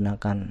harus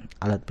menggunakan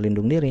alat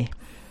pelindung diri.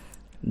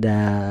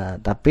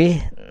 Tapi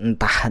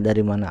entah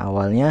dari mana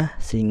awalnya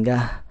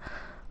sehingga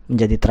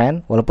menjadi tren,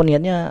 walaupun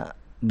niatnya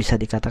bisa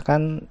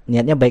dikatakan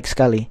niatnya baik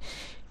sekali.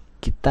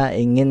 Kita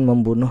ingin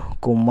membunuh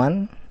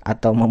kuman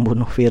atau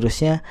membunuh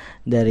virusnya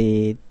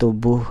dari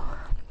tubuh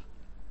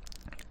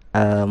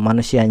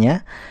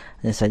manusianya.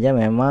 Hanya saja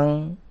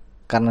memang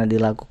karena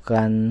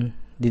dilakukan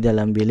di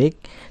dalam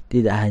bilik,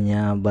 tidak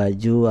hanya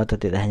baju atau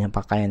tidak hanya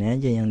pakaiannya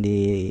aja yang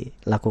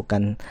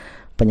dilakukan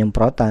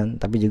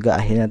penyemprotan, tapi juga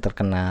akhirnya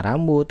terkena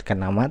rambut,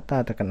 terkena mata,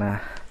 terkena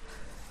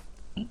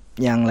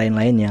yang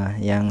lain-lainnya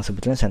yang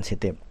sebetulnya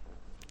sensitif.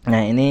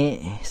 Nah,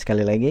 ini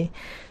sekali lagi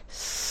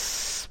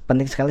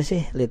penting sekali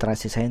sih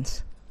literasi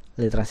sains.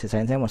 Literasi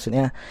sainsnya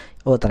maksudnya,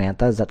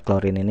 ternyata zat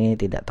klorin ini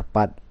tidak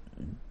tepat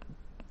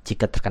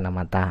jika terkena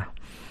mata.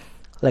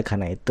 Oleh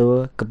karena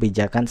itu,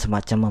 kebijakan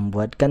semacam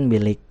membuatkan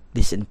bilik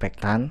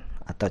disinfektan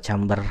atau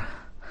chamber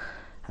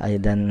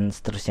dan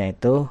seterusnya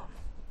itu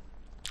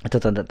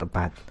tidak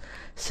tepat,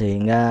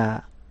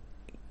 sehingga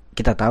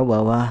kita tahu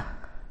bahwa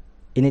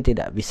ini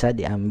tidak bisa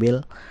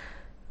diambil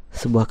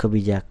sebuah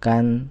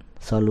kebijakan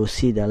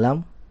solusi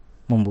dalam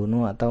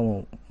membunuh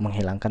atau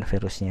menghilangkan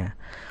virusnya.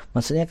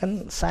 Maksudnya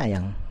kan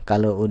sayang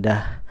kalau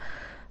udah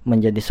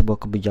menjadi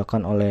sebuah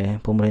kebijakan oleh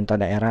pemerintah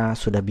daerah,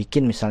 sudah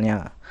bikin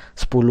misalnya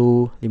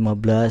 10,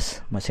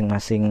 15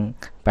 masing-masing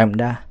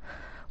Pemda,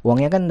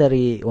 uangnya kan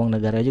dari uang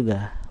negara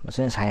juga,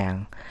 maksudnya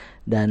sayang,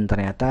 dan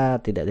ternyata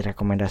tidak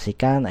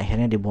direkomendasikan,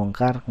 akhirnya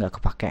dibongkar,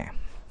 nggak kepake.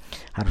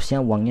 Harusnya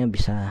uangnya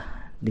bisa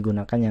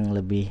digunakan yang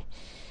lebih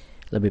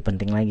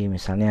penting lagi,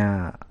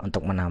 misalnya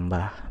untuk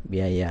menambah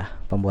biaya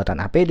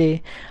pembuatan APD,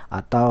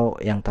 atau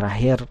yang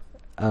terakhir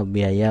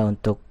biaya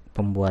untuk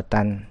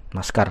pembuatan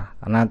masker,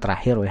 karena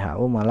terakhir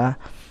WHO malah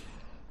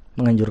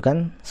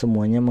menganjurkan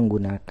semuanya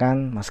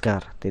menggunakan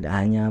masker, tidak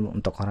hanya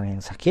untuk orang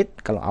yang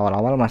sakit. Kalau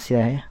awal-awal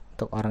masih ya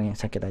untuk orang yang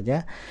sakit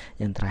aja,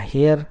 yang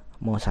terakhir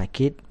mau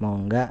sakit mau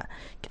enggak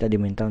kita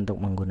diminta untuk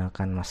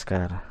menggunakan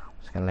masker.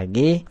 Sekali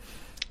lagi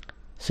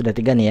sudah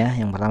 3 nih ya.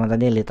 Yang pertama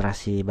tadi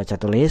literasi baca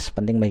tulis,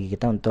 penting bagi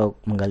kita untuk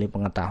menggali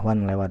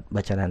pengetahuan lewat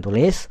baca dan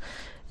tulis.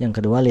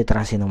 Yang kedua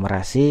literasi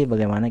numerasi,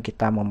 bagaimana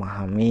kita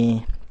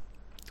memahami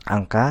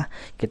angka,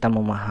 kita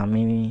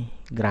memahami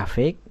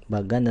grafik,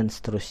 bagan dan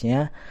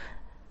seterusnya.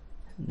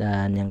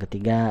 Dan yang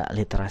ketiga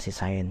literasi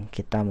sains,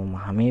 kita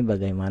memahami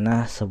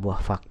bagaimana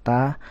sebuah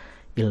fakta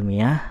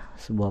ilmiah,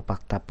 sebuah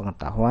fakta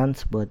pengetahuan,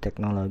 sebuah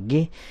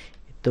teknologi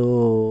itu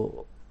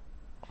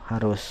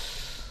harus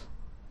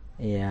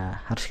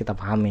kita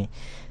pahami,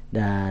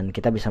 dan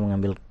kita bisa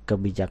mengambil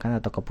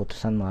kebijakan atau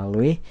keputusan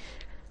melalui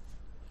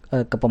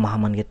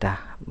kepemahaman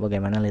kita,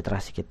 bagaimana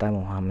literasi kita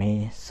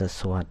memahami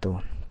sesuatu.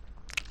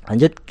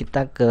 Lanjut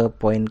kita ke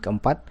poin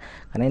keempat,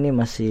 karena ini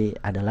masih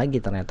ada lagi,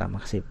 ternyata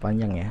masih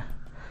panjang ya.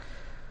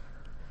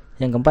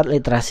 Yang keempat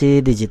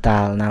literasi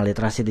digital. Nah,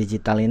 literasi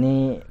digital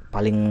ini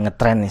paling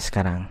ngetren nih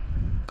sekarang.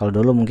 Kalau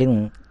dulu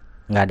mungkin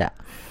nggak ada.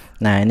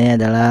 Nah, ini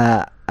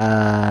adalah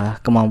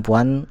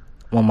kemampuan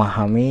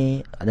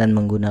memahami dan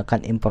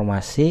menggunakan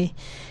informasi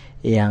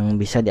yang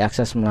bisa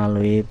diakses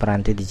melalui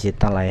peranti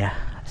digital lah ya.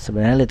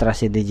 Sebenarnya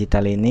literasi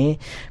digital ini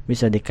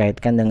bisa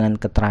dikaitkan dengan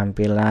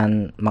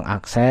keterampilan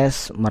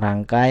mengakses,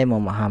 merangkai,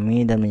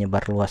 memahami, dan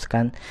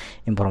menyebarluaskan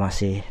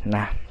informasi.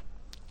 Nah,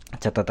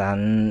 catatan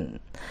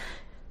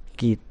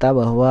kita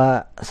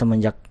bahwa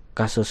semenjak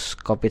kasus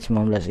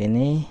COVID-19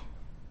 ini,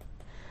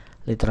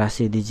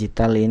 literasi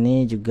digital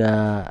ini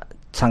juga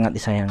sangat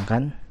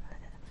disayangkan.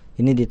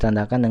 Ini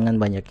ditandakan dengan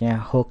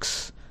banyaknya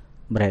hoax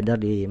beredar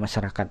di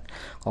masyarakat.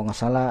 Kalau nggak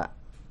salah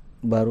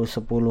baru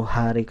 10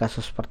 hari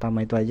kasus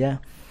pertama itu aja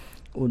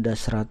udah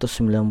 192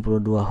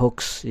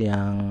 hoax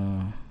yang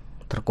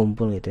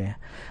terkumpul gitu ya.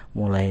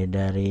 Mulai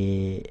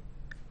dari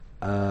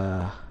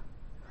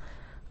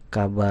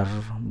kabar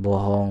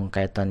bohong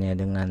kaitannya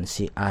dengan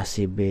si A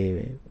si B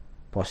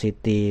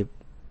positif,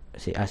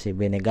 si A si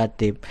B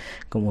negatif,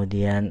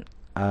 kemudian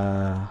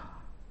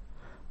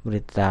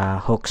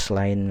berita hoax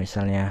lain,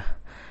 misalnya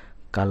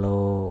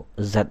kalau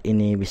zat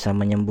ini bisa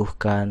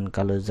menyembuhkan,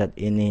 kalau zat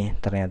ini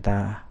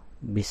ternyata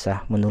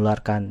bisa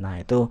menularkan.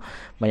 Nah, itu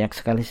banyak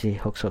sekali sih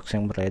hoax-hoax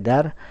yang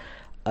beredar.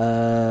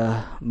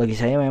 Bagi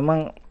saya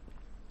memang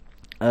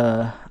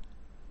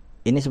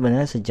ini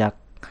sebenarnya sejak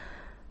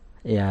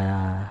ya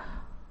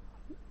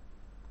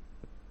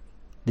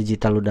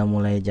digital udah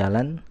mulai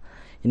jalan,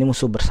 ini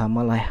musuh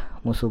bersama lah ya,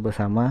 musuh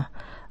bersama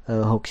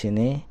hoax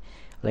ini.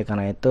 Oleh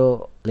karena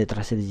itu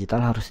literasi digital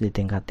harus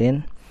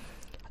ditingkatin.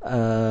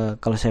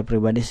 Kalau saya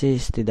pribadi sih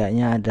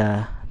setidaknya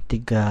ada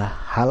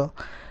 3 hal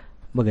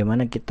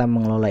bagaimana kita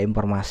mengelola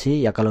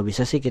informasi. Ya kalau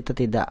bisa sih kita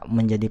tidak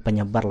menjadi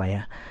penyebar lah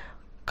ya.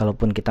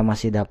 Kalaupun kita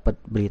masih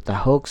dapat berita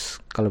hoax,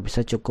 kalau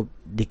bisa cukup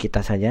di kita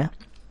saja.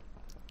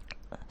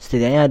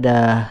 Setidaknya ada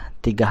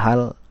 3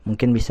 hal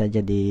mungkin bisa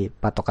jadi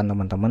patokan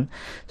teman-teman,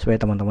 supaya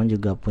teman-teman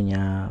juga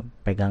punya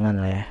pegangan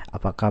lah ya,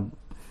 apakah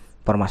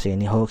informasi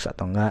ini hoax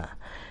atau enggak.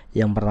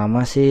 Yang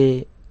pertama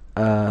sih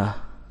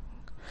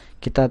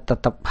kita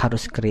tetap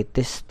harus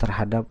kritis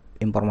terhadap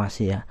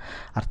informasi ya.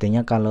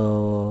 Artinya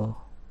kalau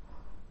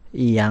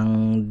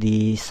yang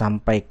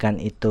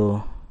disampaikan itu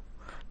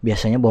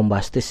biasanya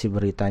bombastis sih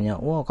beritanya,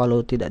 wah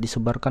kalau tidak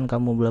disebarkan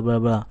kamu bla bla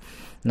bla.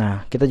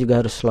 Nah, kita juga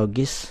harus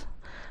logis,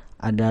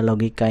 ada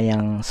logika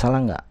yang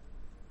salah nggak?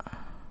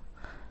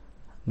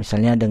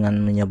 Misalnya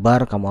dengan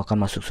menyebar kamu akan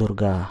masuk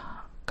surga,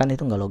 kan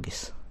itu nggak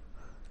logis.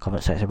 Kalau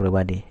saya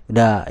pribadi,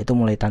 udah itu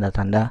mulai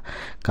tanda-tanda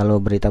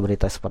kalau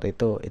berita-berita seperti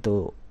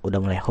itu udah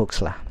mulai hoax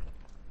lah.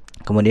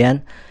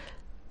 Kemudian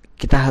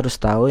kita harus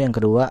tahu yang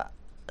kedua,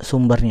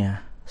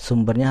 sumbernya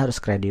harus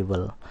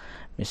kredibel.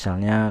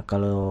 Misalnya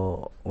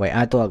kalau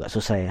WA itu agak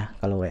susah ya.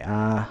 Kalau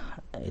WA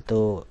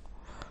itu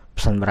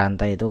pesan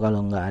berantai itu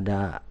kalau nggak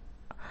ada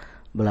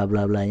bla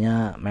bla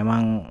blanya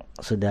memang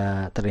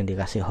sudah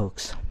terindikasi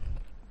hoax.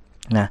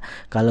 Nah,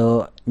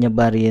 kalau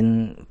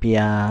nyebarin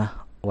via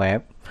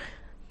web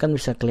kan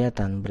bisa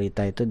kelihatan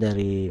berita itu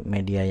dari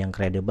media yang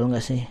kredibel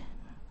nggak sih.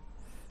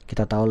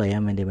 Kita tahu lah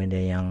ya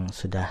media-media yang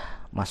sudah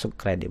masuk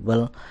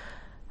kredibel,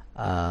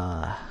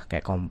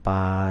 kayak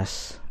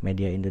Kompas,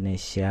 Media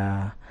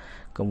Indonesia,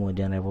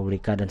 kemudian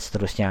Republika dan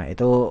seterusnya,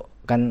 itu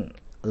kan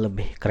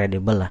lebih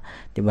kredibel lah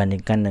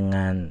dibandingkan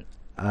dengan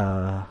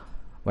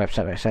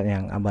website-website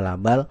yang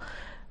abal-abal.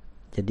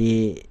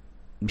 Jadi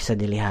bisa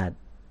dilihat.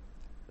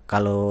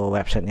 Kalau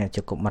websitenya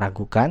cukup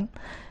meragukan,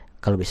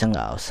 kalau bisa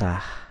nggak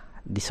usah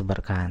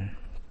disebarkan.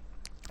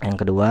 Yang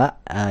kedua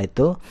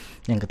itu,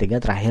 yang ketiga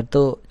terakhir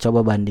tuh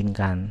coba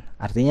bandingkan.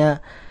 Artinya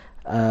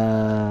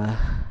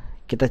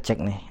kita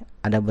cek nih,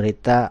 ada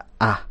berita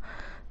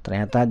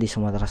ternyata di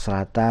Sumatera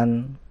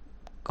Selatan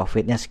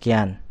COVID-nya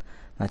sekian.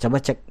 Nah,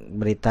 coba cek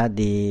berita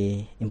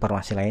di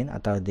informasi lain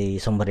atau di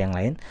sumber yang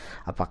lain,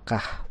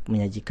 apakah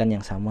menyajikan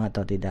yang sama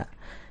atau tidak.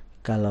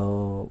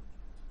 Kalau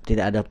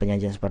tidak ada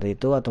penyajian seperti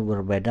itu atau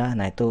berbeda,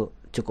 nah itu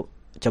cukup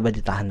coba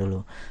ditahan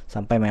dulu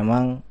sampai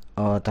memang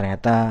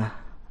ternyata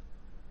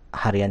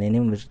harian ini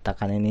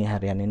memberitakan ini,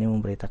 harian ini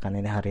memberitakan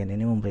ini, harian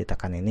ini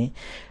memberitakan ini,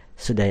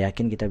 sudah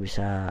yakin kita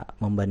bisa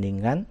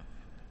membandingkan.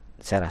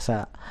 Saya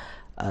rasa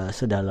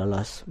sudah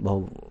lolos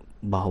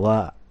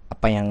bahwa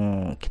apa yang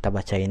kita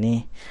baca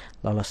ini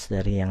lolos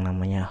dari yang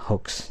namanya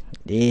hoax.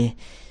 Jadi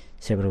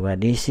saya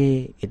pribadi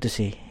sih itu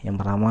sih, yang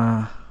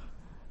pertama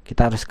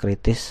kita harus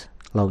kritis,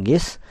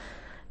 logis.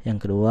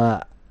 Yang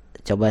kedua,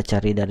 coba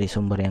cari dari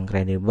sumber yang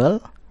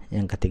kredibel.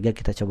 Yang ketiga,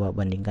 kita coba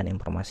bandingkan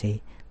informasi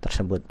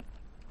tersebut.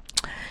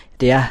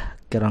 Itu ya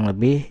kurang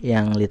lebih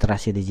yang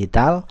literasi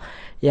digital.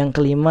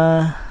 Yang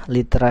kelima,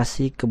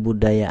 literasi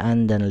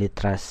kebudayaan dan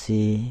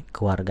literasi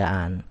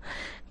kewargaan.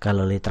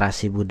 Kalau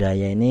literasi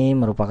budaya ini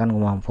merupakan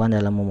kemampuan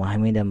dalam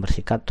memahami dan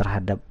bersikap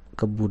terhadap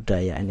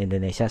kebudayaan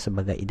Indonesia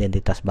sebagai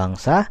identitas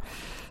bangsa.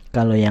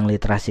 Kalau yang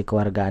literasi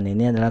kewargaan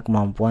ini adalah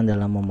kemampuan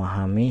dalam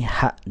memahami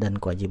hak dan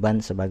kewajiban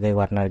sebagai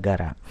warga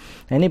negara.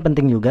 Nah, ini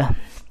penting juga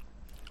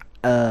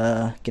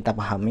kita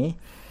pahami.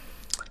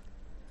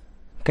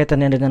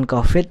 Kaitannya dengan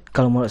COVID,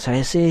 kalau menurut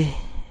saya sih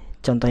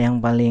contoh yang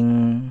paling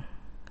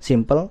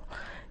simple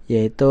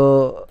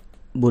yaitu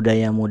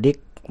budaya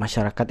mudik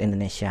masyarakat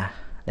Indonesia.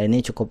 Dan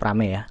ini cukup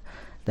ramai ya.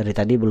 Dari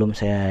tadi belum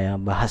saya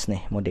bahas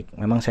nih mudik.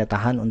 Memang saya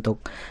tahan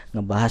untuk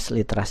ngebahas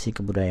literasi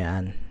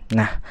kebudayaan.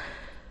 Nah,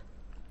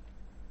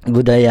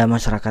 budaya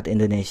masyarakat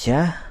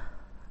Indonesia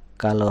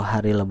kalau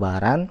hari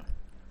Lebaran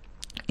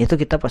itu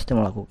kita pasti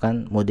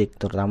melakukan mudik,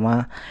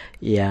 terutama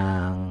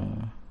yang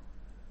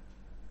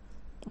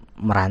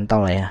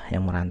merantau lah ya,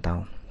 yang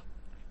merantau.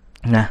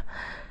 Nah,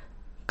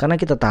 karena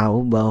kita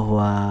tahu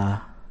bahwa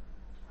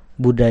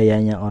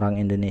budayanya orang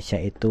Indonesia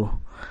itu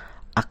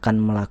akan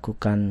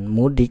melakukan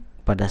mudik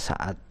pada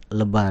saat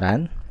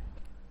Lebaran,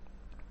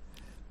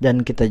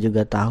 dan kita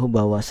juga tahu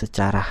bahwa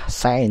secara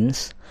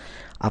sains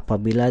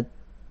apabila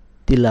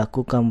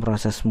dilakukan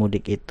proses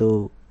mudik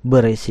itu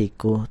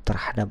berisiko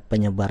terhadap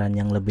penyebaran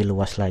yang lebih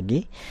luas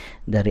lagi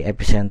dari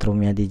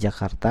epicentrumnya di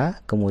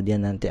Jakarta,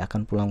 kemudian nanti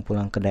akan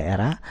pulang-pulang ke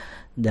daerah,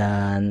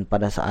 dan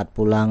pada saat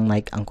pulang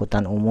naik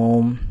angkutan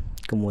umum,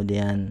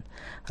 kemudian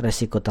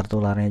resiko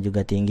tertularnya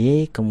juga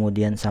tinggi,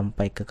 kemudian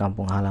sampai ke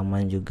kampung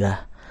halaman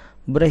juga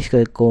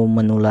berisiko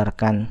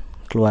menularkan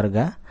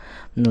keluarga,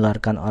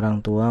 menularkan orang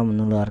tua,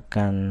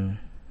 menularkan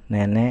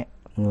nenek,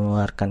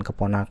 menularkan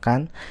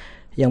keponakan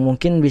yang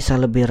mungkin bisa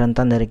lebih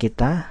rentan dari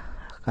kita,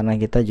 karena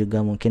kita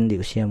juga mungkin di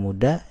usia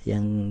muda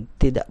yang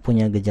tidak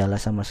punya gejala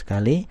sama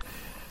sekali.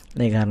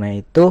 Oleh karena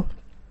itu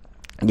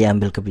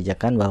diambil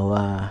kebijakan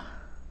bahwa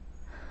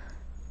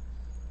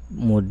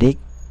mudik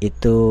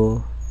itu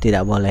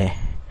tidak boleh.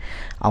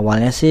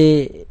 Awalnya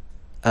sih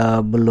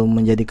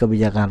belum menjadi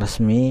kebijakan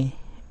resmi,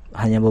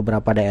 hanya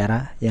beberapa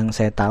daerah yang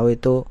saya tahu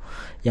itu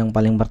yang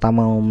paling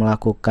pertama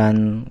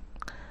melakukan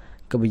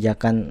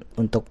kebijakan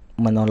untuk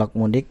menolak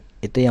mudik.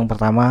 Itu yang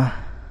pertama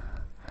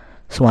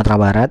Sumatera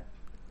Barat,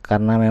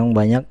 karena memang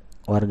banyak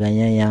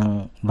warganya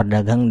yang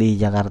berdagang di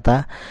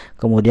Jakarta.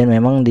 Kemudian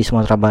memang di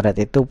Sumatera Barat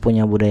itu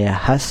punya budaya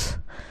khas.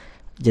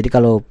 Jadi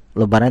kalau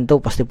Lebaran tuh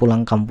pasti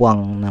pulang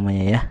kampung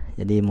namanya ya.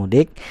 Jadi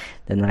mudik,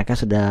 dan mereka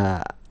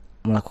sudah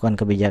melakukan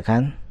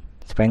kebijakan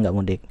supaya nggak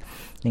mudik.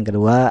 Yang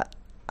kedua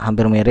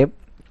hampir mirip,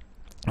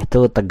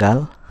 itu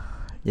Tegal.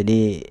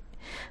 Jadi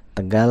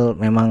Tegal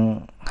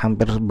memang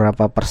hampir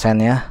berapa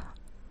persen ya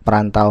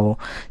perantau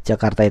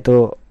Jakarta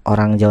itu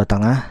orang Jawa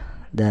Tengah,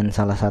 dan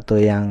salah satu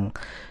yang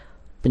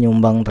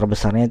penyumbang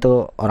terbesarnya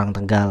itu orang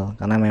Tegal,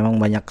 karena memang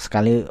banyak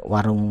sekali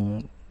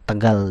warung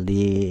Tegal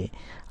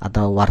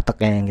atau warteg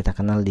yang kita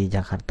kenal di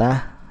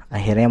Jakarta.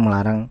 Akhirnya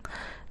melarang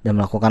dan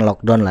melakukan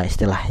lockdown lah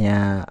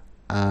istilahnya,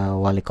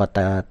 wali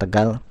kota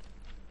Tegal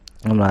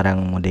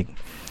melarang mudik.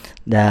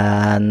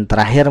 Dan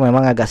terakhir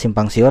memang agak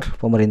simpang siur,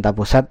 pemerintah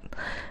pusat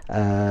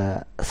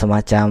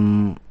semacam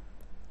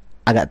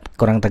agak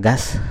kurang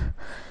tegas,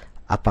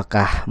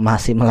 apakah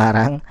masih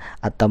melarang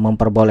atau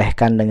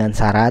memperbolehkan dengan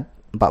syarat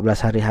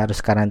 14 hari harus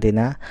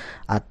karantina,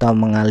 atau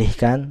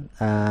mengalihkan.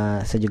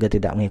 Saya juga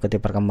tidak mengikuti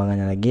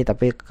perkembangannya lagi,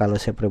 tapi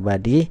kalau saya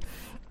pribadi,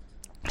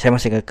 saya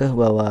masih kekeh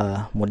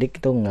bahwa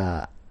mudik itu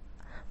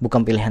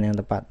bukan pilihan yang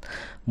tepat.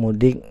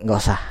 Mudik nggak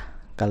usah.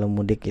 Kalau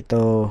mudik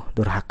itu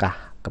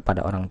durhaka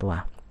kepada orang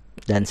tua.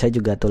 Dan saya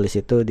juga tulis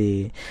itu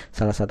di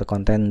salah satu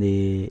konten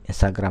di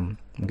Instagram.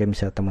 Mungkin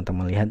bisa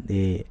teman-teman lihat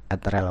di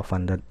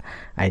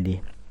 @relevant.id.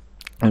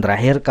 Yang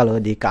terakhir,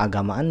 kalau di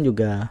keagamaan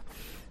juga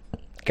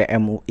kayak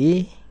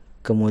MUI,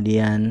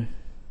 kemudian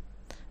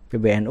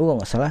PBNU kalau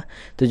nggak salah,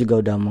 itu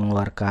juga udah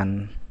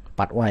mengeluarkan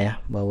fatwa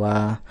ya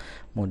bahwa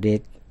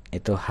mudik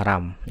itu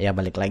haram. Ya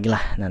balik lagi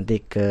lah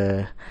nanti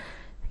ke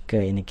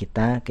ini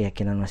kita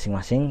keyakinan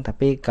masing-masing.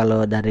 Tapi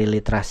kalau dari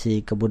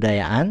literasi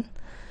kebudayaan,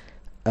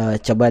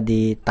 coba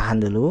ditahan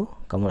dulu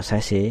kalau menurut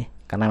saya sih,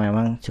 karena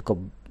memang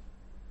cukup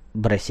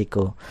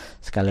beresiko.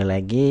 Sekali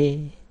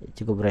lagi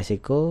cukup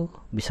beresiko,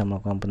 bisa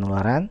melakukan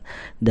penularan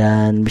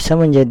dan bisa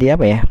menjadi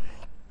apa ya,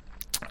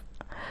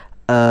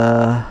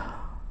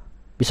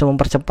 bisa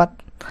mempercepat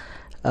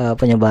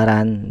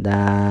penyebaran,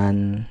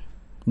 dan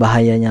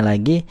bahayanya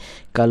lagi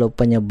kalau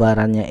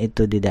penyebarannya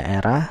itu di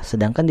daerah,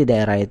 sedangkan di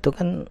daerah itu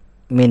kan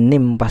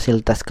minim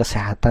fasilitas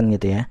kesehatan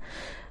gitu ya.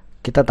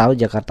 Kita tahu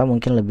Jakarta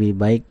mungkin lebih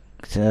baik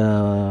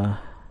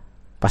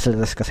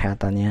fasilitas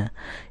kesehatannya,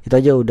 itu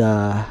aja udah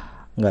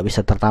nggak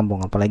bisa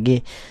tertampung,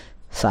 apalagi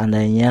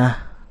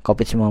seandainya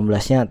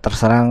COVID-19-nya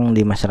terserang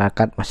di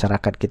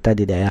masyarakat kita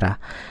di daerah.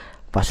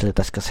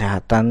 Fasilitas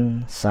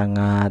kesehatan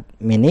sangat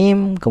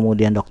minim,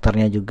 kemudian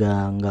dokternya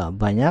juga nggak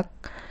banyak,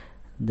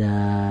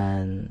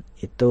 dan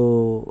itu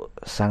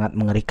sangat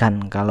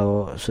mengerikan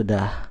kalau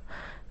sudah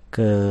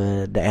ke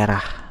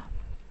daerah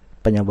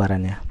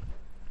penyebarannya.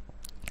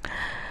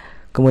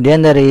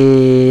 Kemudian dari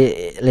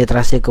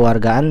literasi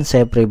kewargaan,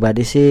 saya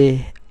pribadi sih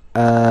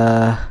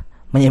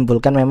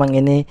menyimpulkan memang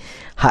ini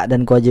hak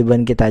dan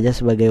kewajiban kita aja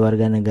sebagai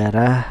warga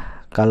negara.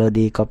 Kalau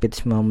di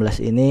COVID-19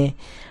 ini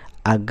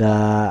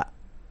agak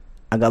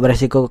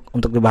beresiko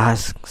untuk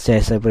dibahas.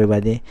 Saya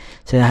pribadi,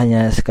 saya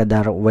hanya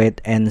sekedar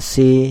wait and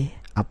see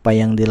apa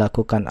yang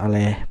dilakukan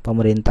oleh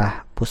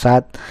pemerintah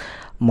pusat,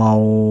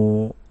 mau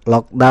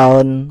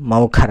lockdown,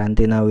 mau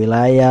karantina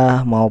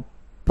wilayah, mau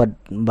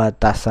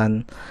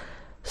pembatasan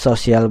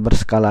sosial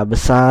berskala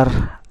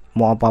besar,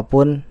 mau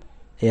apapun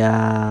ya.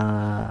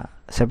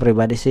 Saya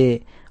pribadi sih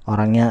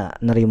orangnya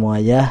nerimo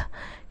aja.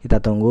 Kita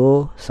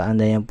tunggu,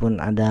 seandainya pun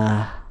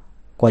ada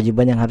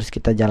kewajiban yang harus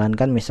kita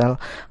jalankan, misal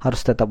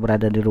harus tetap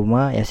berada di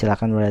rumah, ya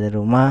silakan berada di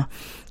rumah.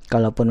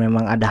 Kalaupun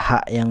memang ada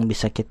hak yang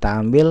bisa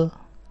kita ambil,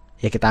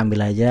 ya kita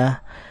ambil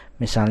aja.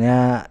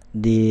 Misalnya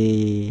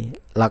di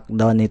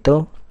lockdown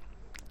itu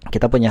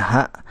kita punya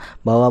hak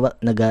bahwa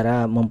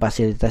negara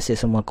memfasilitasi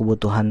semua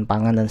kebutuhan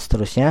pangan dan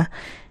seterusnya,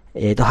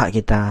 yaitu hak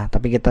kita.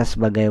 Tapi kita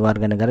sebagai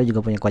warga negara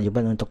juga punya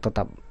kewajiban untuk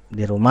tetap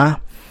di rumah.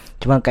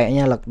 Cuma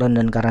kayaknya lockdown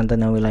dan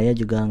karantina wilayah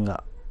juga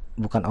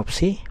bukan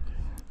opsi.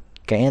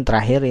 Kayaknya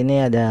terakhir ini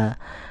ada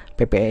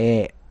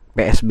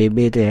PSBB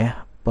itu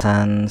ya,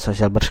 pembatasan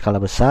sosial berskala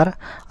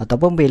besar,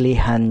 ataupun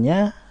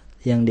pilihannya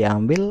yang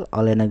diambil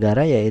oleh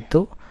negara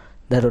yaitu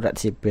darurat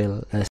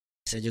sipil.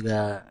 Saya juga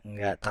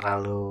nggak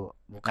terlalu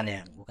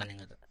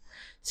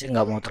saya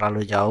nggak mau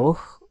terlalu jauh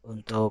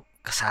untuk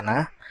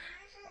kesana.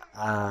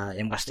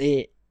 Yang pasti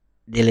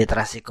di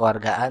literasi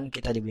kewargaan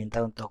kita diminta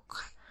untuk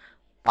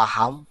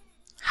paham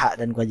hak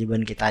dan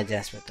kewajiban kita aja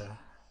sebetulnya,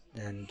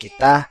 dan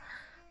kita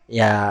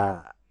ya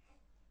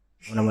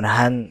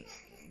mudah-mudahan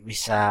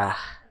bisa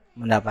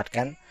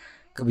mendapatkan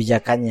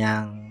kebijakan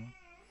yang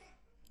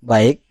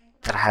baik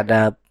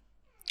terhadap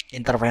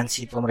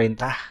intervensi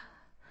pemerintah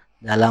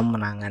dalam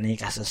menangani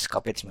kasus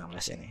COVID-19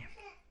 ini.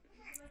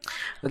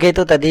 Oke,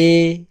 itu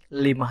tadi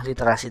 5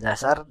 literasi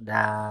dasar,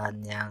 dan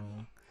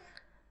yang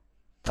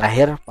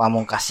terakhir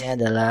pamungkasnya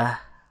adalah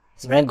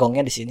sebenarnya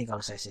gongnya di sini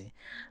kalau saya sih,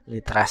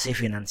 literasi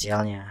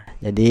finansialnya.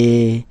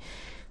 Jadi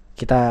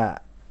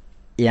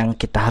yang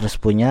kita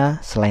harus punya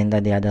selain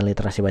tadi ada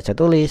literasi baca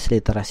tulis,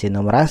 literasi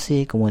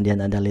numerasi,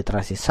 kemudian ada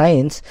literasi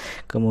sains,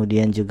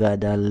 kemudian juga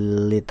ada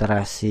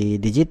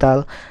literasi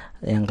digital,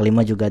 yang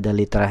kelima juga ada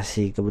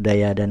literasi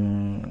kebudayaan dan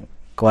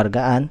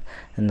kewargaan,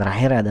 dan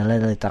terakhir adalah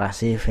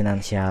literasi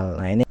finansial.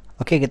 Nah ini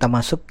oke, kita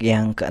masuk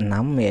yang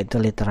keenam,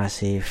 yaitu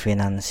literasi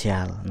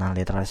finansial. Nah,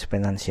 literasi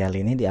finansial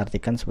ini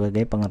diartikan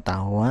sebagai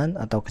pengetahuan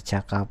atau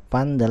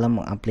kecakapan dalam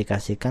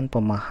mengaplikasikan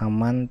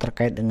pemahaman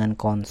terkait dengan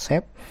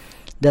konsep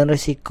dan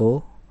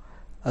risiko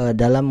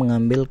dalam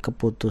mengambil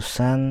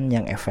keputusan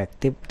yang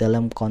efektif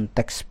dalam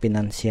konteks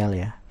finansial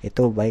ya.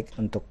 Itu baik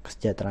untuk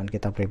kesejahteraan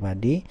kita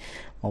pribadi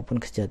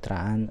maupun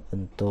kesejahteraan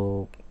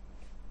untuk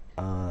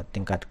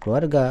tingkat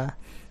keluarga,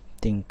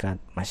 tingkat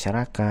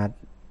masyarakat,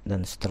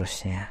 dan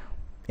seterusnya.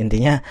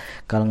 Intinya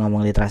kalau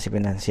ngomong literasi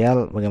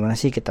finansial, bagaimana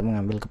sih kita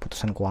mengambil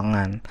keputusan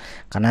keuangan?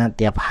 Karena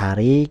tiap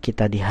hari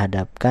kita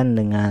dihadapkan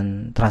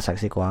dengan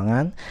transaksi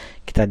keuangan,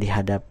 kita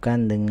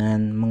dihadapkan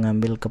dengan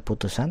mengambil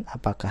keputusan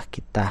apakah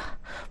kita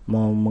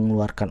mau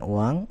mengeluarkan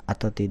uang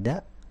atau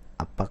tidak,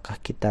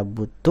 apakah kita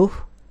butuh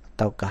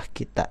ataukah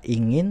kita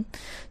ingin,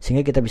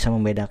 sehingga kita bisa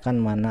membedakan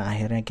mana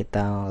akhirnya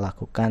kita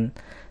lakukan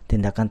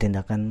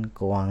tindakan-tindakan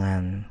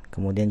keuangan.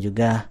 Kemudian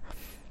juga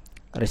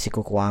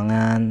risiko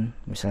keuangan,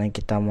 misalnya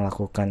kita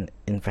melakukan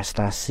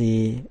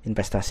investasi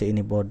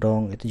ini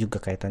bodong, itu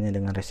juga kaitannya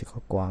dengan risiko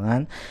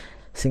keuangan,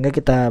 sehingga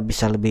kita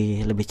bisa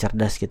lebih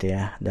cerdas gitu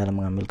ya dalam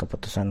mengambil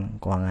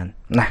keputusan keuangan.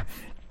 Nah,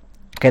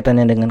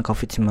 kaitannya dengan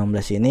COVID-19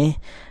 ini,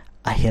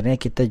 akhirnya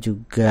kita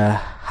juga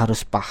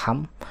harus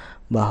paham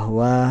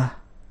bahwa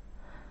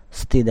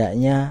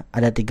setidaknya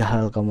ada 3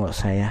 hal kalau menurut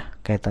saya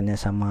kaitannya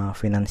sama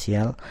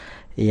finansial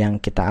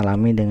yang kita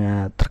alami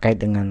terkait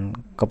dengan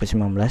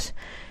COVID-19.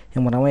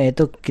 Yang pertama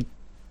yaitu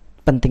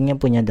pentingnya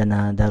punya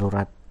dana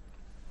darurat.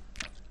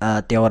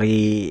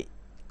 Teori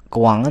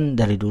keuangan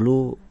dari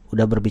dulu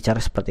udah berbicara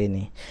seperti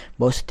ini,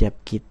 bahwa setiap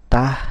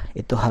kita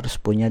itu harus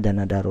punya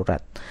dana darurat.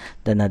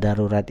 Dana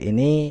darurat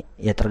ini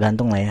ya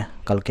tergantung lah ya,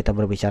 kalau kita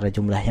berbicara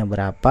jumlahnya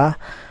berapa.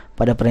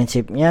 Pada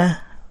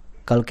prinsipnya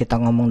kalau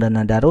kita ngomong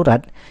dana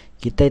darurat,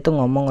 kita itu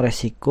ngomong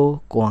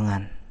resiko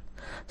keuangan.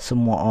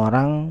 Semua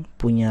orang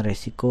punya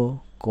resiko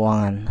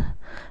keuangan.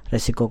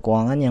 Resiko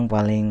keuangan yang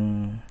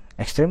paling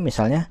ekstrim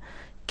misalnya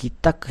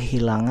kita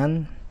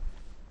kehilangan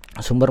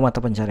sumber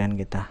mata pencarian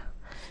kita.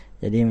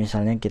 Jadi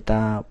misalnya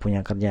kita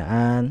punya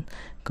kerjaan,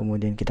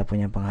 kemudian kita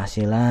punya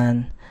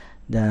penghasilan,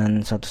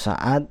 dan suatu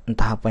saat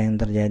entah apa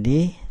yang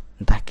terjadi,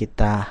 entah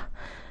kita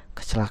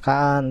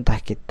kecelakaan,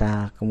 entah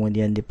kita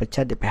kemudian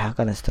dipecat, di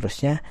PHK dan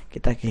seterusnya,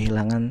 kita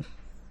kehilangan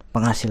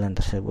penghasilan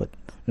tersebut.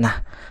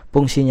 Nah,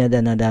 fungsinya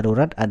dana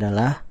darurat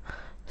adalah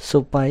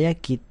supaya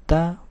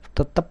kita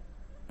tetap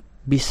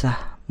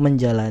bisa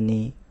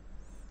menjalani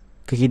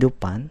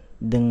kehidupan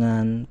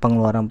dengan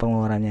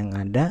pengeluaran-pengeluaran yang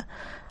ada,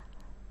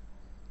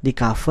 di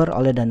cover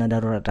oleh dana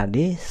darurat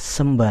tadi,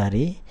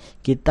 sembari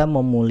kita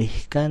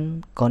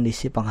memulihkan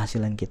kondisi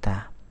penghasilan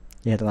kita.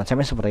 Ya,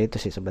 konsepnya seperti itu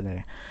sih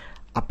sebenarnya.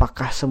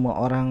 Apakah semua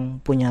orang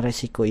punya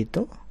resiko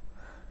itu?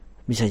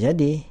 Bisa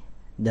jadi.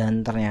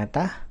 Dan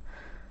ternyata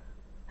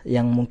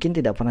yang mungkin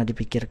tidak pernah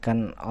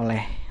dipikirkan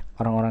oleh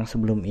orang-orang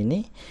sebelum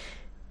ini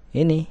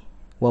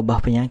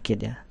wabah penyakit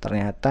ya.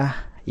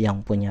 Ternyata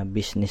yang punya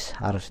bisnis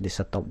harus di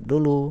stop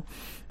dulu,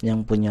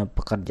 yang punya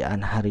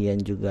pekerjaan harian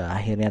juga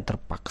akhirnya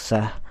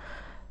terpaksa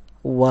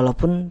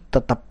walaupun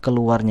tetap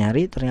keluar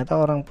nyari, ternyata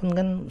orang pun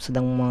kan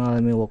sedang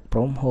mengalami work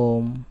from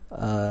home,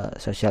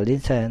 social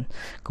distance,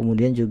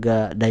 kemudian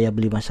juga daya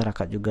beli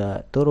masyarakat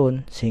juga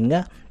turun,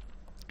 sehingga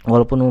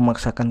walaupun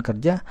memaksakan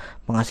kerja,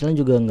 penghasilan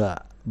juga nggak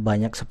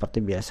banyak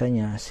seperti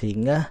biasanya,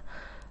 sehingga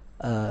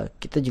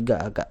kita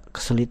juga agak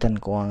kesulitan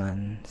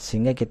keuangan,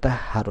 sehingga kita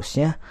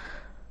harusnya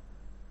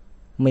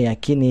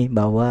meyakini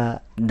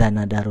bahwa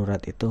dana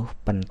darurat itu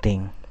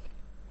penting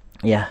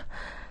ya.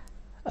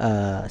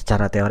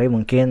 Secara teori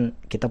mungkin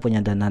kita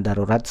punya dana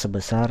darurat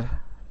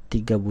sebesar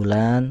 3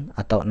 bulan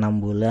atau 6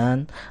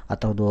 bulan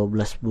atau 12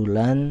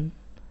 bulan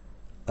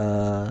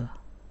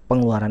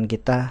pengeluaran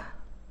kita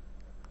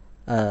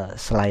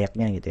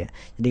selayaknya gitu ya.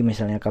 Jadi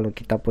misalnya kalau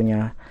kita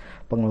punya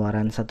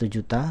pengeluaran 1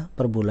 juta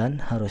per bulan,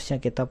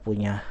 harusnya kita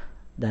punya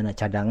dana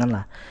cadangan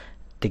lah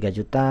 3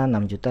 juta, 6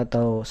 juta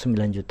atau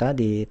 9 juta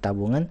di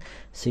tabungan,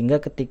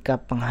 sehingga ketika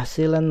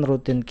penghasilan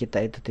rutin kita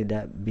itu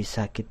tidak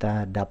bisa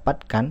kita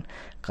dapatkan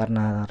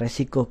karena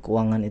resiko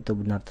keuangan itu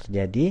benar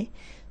terjadi,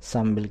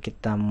 sambil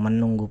kita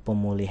menunggu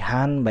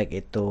pemulihan,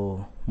 baik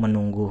itu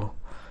menunggu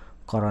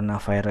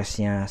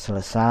coronavirusnya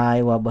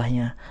selesai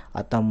wabahnya,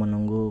 atau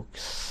menunggu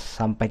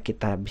sampai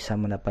kita bisa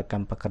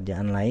mendapatkan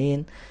pekerjaan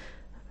lain,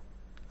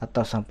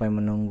 atau sampai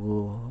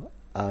menunggu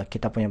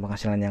kita punya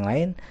penghasilan yang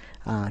lain,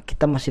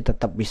 kita masih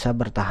tetap bisa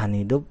bertahan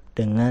hidup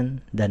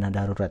dengan dana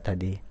darurat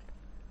tadi,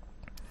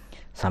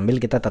 sambil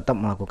kita tetap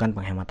melakukan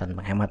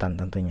penghematan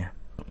tentunya.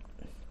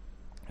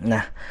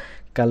 Nah,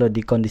 kalau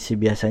di kondisi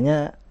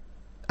biasanya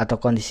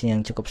atau kondisi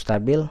yang cukup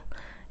stabil,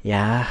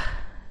 ya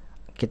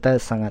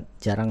kita sangat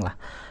jarang lah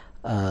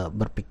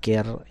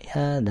berpikir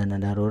ya dana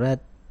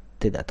darurat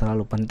tidak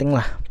terlalu penting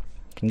lah,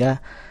 hingga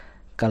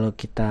kalau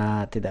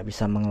kita tidak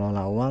bisa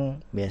mengelola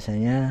uang,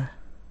 biasanya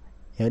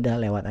ya udah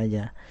lewat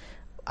aja.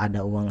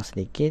 Ada uang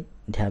sedikit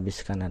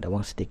dihabiskan, ada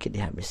uang sedikit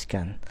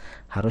dihabiskan.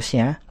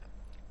 Harusnya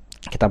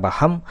kita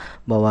paham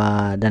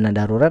bahwa dana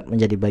darurat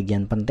menjadi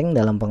bagian penting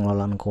dalam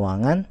pengelolaan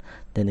keuangan,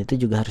 dan itu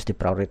juga harus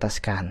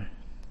diprioritaskan.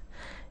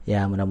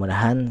 Ya,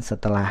 mudah-mudahan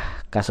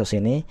setelah kasus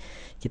ini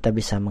kita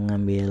bisa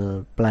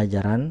mengambil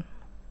pelajaran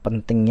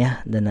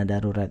pentingnya dana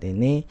darurat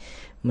ini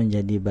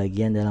menjadi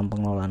bagian dalam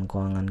pengelolaan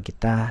keuangan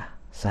kita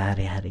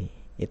sehari-hari.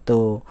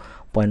 Itu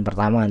poin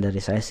pertama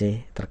dari saya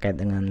sih terkait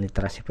dengan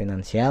literasi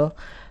finansial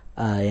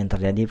yang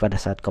terjadi pada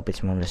saat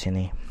COVID-19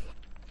 ini.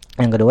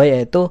 Yang kedua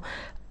yaitu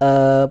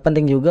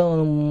penting juga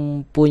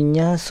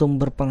punya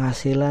sumber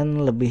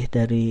penghasilan lebih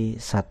dari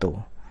satu.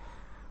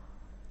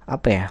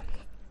 Apa ya?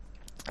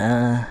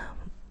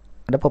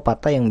 Ada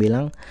pepatah yang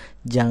bilang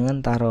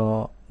jangan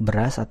taruh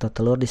beras atau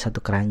telur di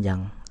satu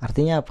keranjang.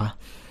 Artinya apa?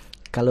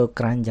 Kalau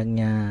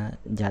keranjangnya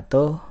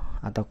jatuh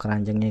atau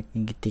keranjangnya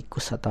gigit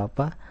tikus atau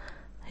apa,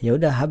 ya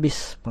udah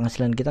habis,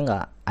 penghasilan kita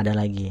nggak ada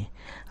lagi.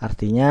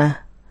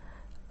 Artinya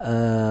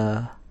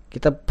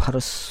kita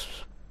harus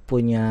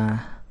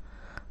punya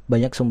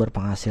banyak sumber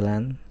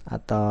penghasilan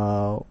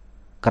atau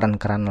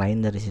keran-keran lain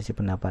dari sisi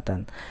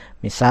pendapatan.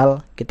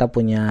 Misal kita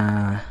punya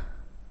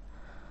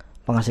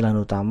penghasilan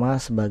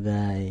utama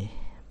sebagai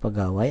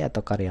pegawai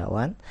atau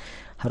karyawan,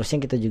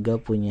 harusnya kita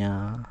juga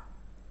punya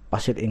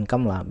passive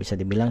income lah, bisa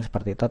dibilang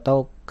seperti itu,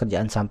 atau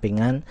kerjaan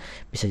sampingan,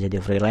 bisa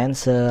jadi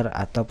freelancer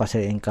atau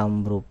passive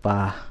income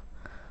berupa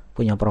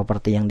punya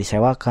properti yang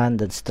disewakan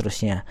dan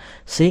seterusnya.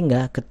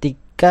 Sehingga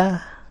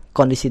ketika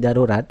kondisi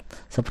darurat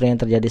seperti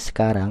yang terjadi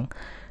sekarang,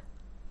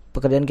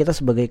 pekerjaan kita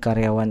sebagai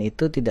karyawan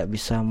itu tidak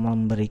bisa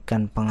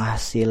memberikan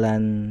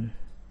penghasilan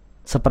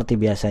seperti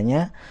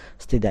biasanya,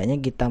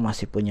 setidaknya kita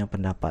masih punya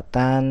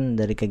pendapatan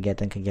dari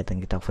kegiatan-kegiatan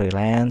kita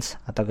freelance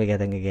atau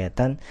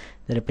kegiatan-kegiatan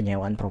dari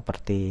penyewaan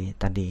properti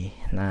tadi.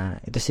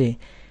 Nah, itu sih.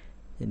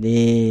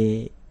 Jadi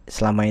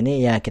selama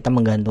ini ya kita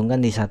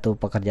menggantungkan di satu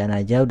pekerjaan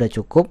aja udah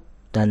cukup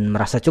dan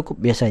merasa cukup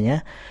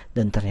biasanya,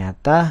 dan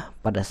ternyata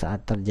pada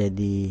saat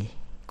terjadi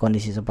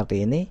kondisi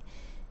seperti ini,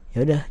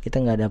 ya udah kita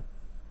nggak ada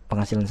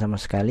penghasilan sama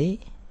sekali,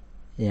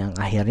 yang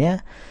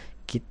akhirnya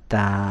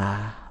kita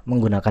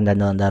menggunakan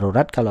dana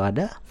darurat kalau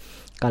ada,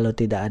 Kalau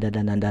tidak ada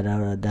dana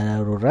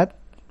darurat,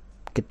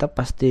 kita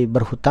pasti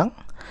berhutang.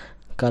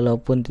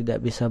 Kalaupun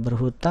tidak bisa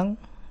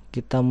berhutang,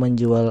 kita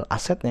menjual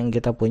aset yang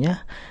kita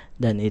punya,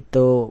 dan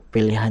itu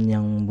pilihan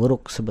yang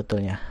buruk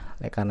sebetulnya.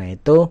 Karena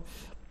itu,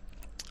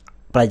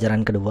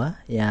 pelajaran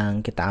kedua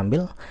yang kita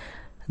ambil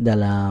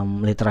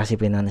dalam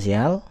literasi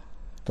finansial,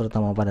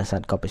 terutama pada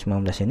saat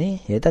COVID-19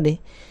 ini, ya tadi,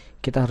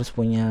 kita harus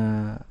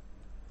punya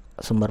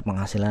sumber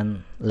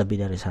penghasilan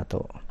lebih dari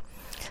satu.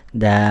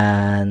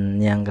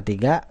 Dan yang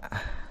ketiga,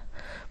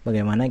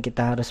 bagaimana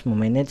kita harus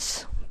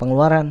memanage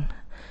pengeluaran.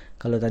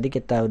 Kalau tadi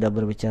kita udah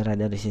berbicara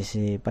dari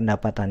sisi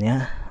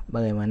pendapatannya,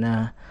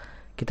 bagaimana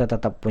kita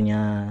tetap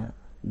punya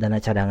dana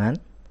cadangan,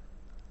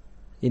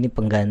 ini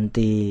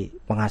pengganti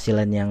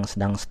penghasilan yang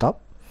sedang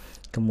stop.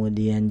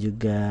 Kemudian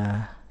juga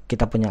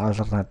kita punya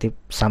alternatif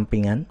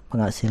sampingan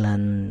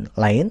penghasilan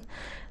lain.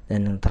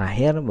 Dan yang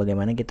terakhir,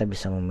 bagaimana kita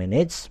bisa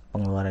memanage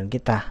pengeluaran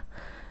kita,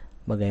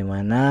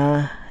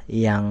 bagaimana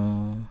yang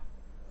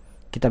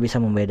kita bisa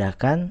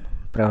membedakan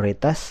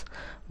prioritas,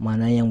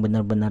 mana yang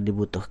benar-benar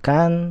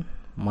dibutuhkan,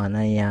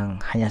 mana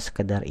yang hanya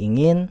sekedar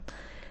ingin,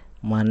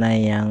 mana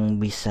yang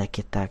bisa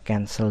kita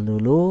cancel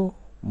dulu,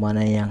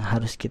 mana yang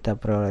harus kita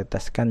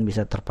prioritaskan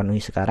bisa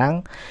terpenuhi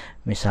sekarang.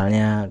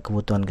 Misalnya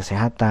kebutuhan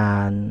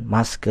kesehatan,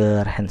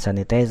 masker, hand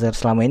sanitizer,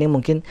 selama ini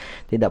mungkin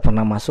tidak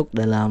pernah masuk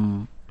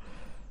dalam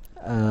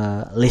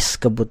list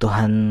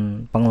kebutuhan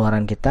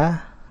pengeluaran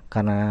kita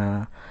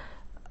karena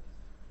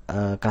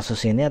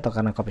kasus ini atau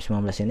karena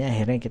COVID-19 ini.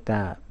 Akhirnya kita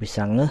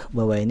bisa ngeh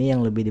bahwa ini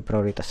yang lebih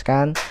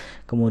diprioritaskan.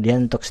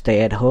 Kemudian untuk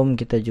stay at home,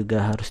 kita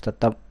juga harus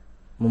tetap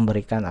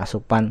memberikan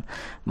asupan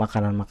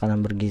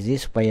makanan-makanan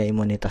bergizi supaya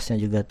imunitasnya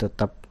juga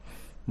tetap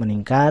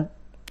meningkat.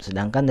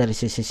 Sedangkan dari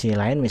sisi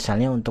lain,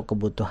 misalnya untuk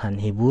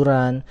kebutuhan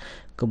hiburan,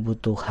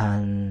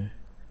 kebutuhan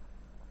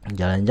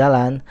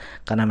jalan-jalan,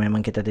 karena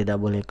memang kita tidak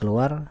boleh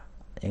keluar,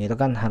 yang itu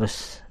kan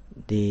harus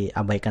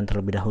diabaikan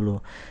terlebih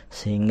dahulu.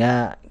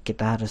 Sehingga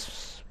kita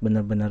harus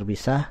benar-benar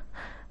bisa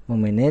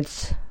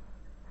memanage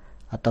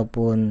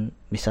ataupun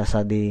bisa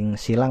saling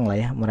silang lah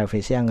ya,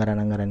 merevisi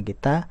anggaran-anggaran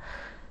kita,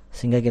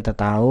 sehingga kita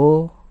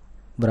tahu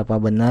berapa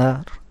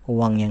benar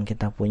uang yang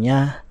kita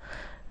punya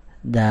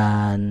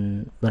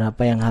dan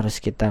berapa yang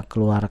harus kita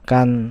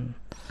keluarkan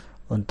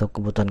untuk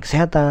kebutuhan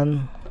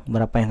kesehatan,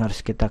 berapa yang harus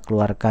kita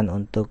keluarkan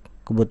untuk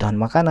kebutuhan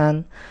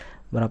makanan,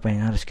 berapa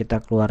yang harus kita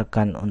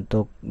keluarkan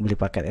untuk beli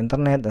paket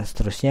internet dan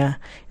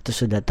seterusnya. Itu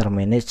sudah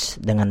termanage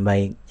dengan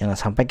baik. Jangan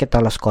sampai kita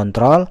lost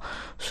control,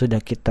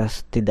 sudah kita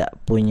tidak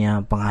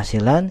punya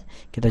penghasilan,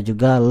 kita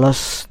juga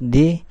lost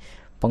di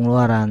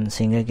pengeluaran,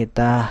 sehingga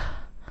kita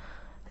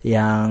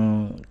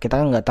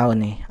kan nggak tahu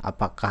nih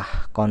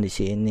apakah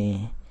kondisi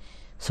ini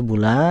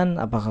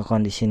sebulan, apakah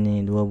kondisi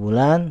ini 2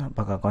 bulan,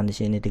 apakah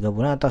kondisi ini 3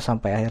 bulan atau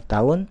sampai akhir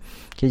tahun,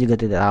 kita juga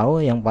tidak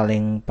tahu. Yang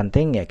paling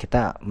penting ya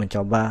kita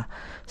mencoba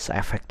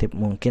seefektif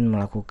mungkin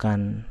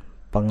melakukan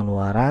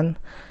pengeluaran.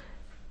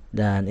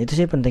 Dan itu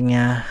sih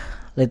pentingnya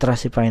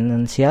literasi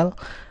finansial,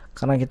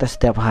 karena kita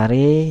setiap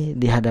hari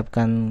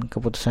dihadapkan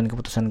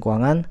keputusan-keputusan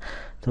keuangan,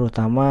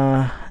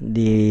 terutama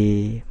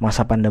di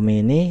masa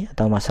pandemi ini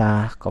atau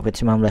masa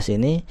COVID-19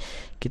 ini,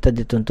 kita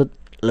dituntut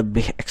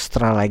lebih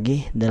ekstra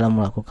lagi dalam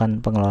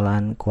melakukan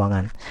pengelolaan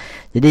keuangan.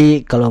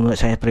 Jadi kalau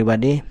menurut saya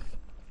pribadi,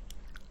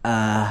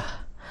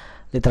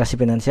 literasi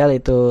finansial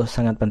itu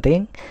sangat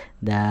penting,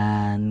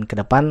 dan ke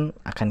depan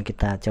akan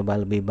kita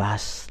coba lebih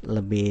bahas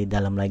lebih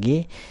dalam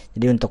lagi.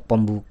 Jadi untuk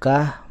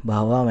pembuka,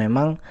 bahwa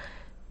memang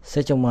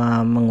saya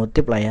cuma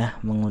mengutip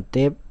 6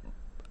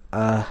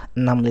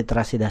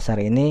 literasi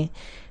dasar ini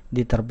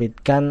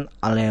diterbitkan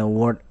oleh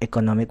World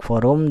Economic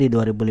Forum di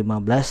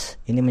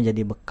 2015. Ini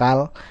menjadi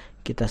bekal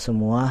kita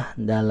semua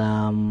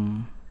dalam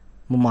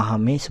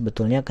memahami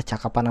sebetulnya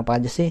kecakapan apa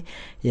aja sih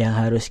yang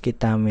harus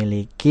kita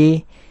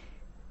miliki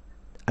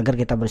agar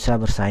kita bisa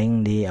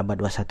bersaing di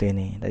abad 21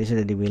 ini. Tadi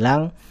sudah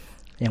dibilang,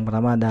 yang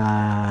pertama ada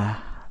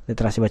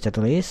literasi baca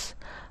tulis,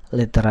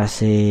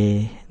 literasi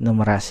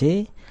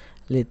numerasi,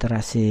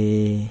 literasi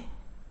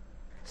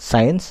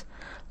sains,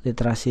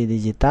 literasi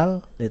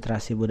digital,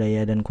 literasi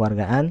budaya dan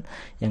kewargaan,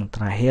 yang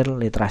terakhir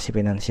literasi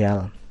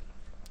finansial.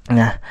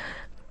 Nah,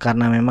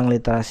 karena memang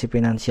literasi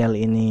finansial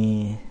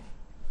ini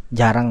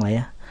jarang lah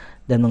ya,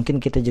 dan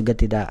mungkin kita juga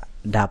tidak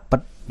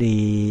dapat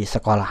di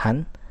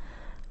sekolahan,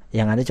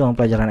 yang ada cuma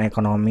pelajaran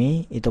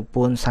ekonomi, itu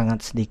pun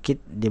sangat sedikit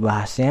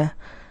dibahasnya.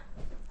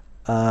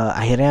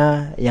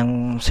 Akhirnya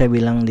yang saya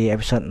bilang di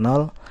episode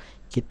 0,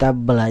 kita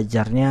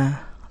belajarnya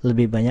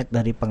lebih banyak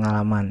dari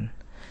pengalaman.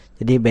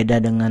 Jadi beda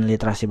dengan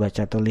literasi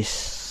baca tulis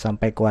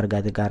sampai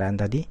kewarganegaraan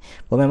tadi,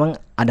 bahwa memang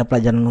ada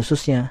pelajaran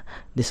khususnya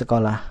di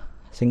sekolah,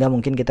 sehingga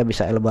mungkin kita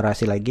bisa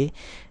elaborasi lagi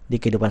di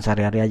kehidupan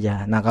sehari-hari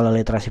aja. Nah, kalau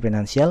literasi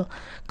finansial,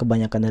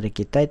 kebanyakan dari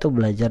kita itu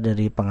belajar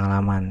dari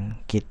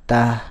pengalaman.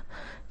 Kita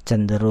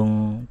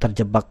cenderung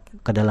terjebak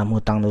ke dalam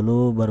hutang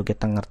dulu, baru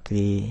kita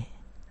ngerti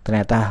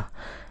ternyata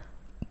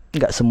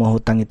gak semua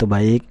hutang itu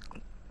baik,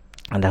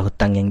 ada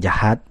hutang yang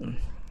jahat.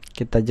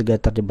 Kita juga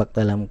terjebak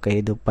dalam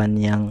kehidupan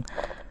yang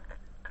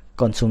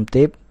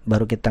konsumtif,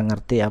 baru kita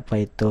ngerti apa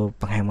itu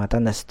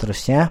penghematan dan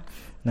seterusnya.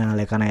 Nah,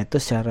 oleh karena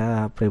itu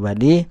secara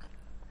pribadi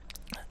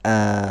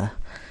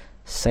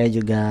saya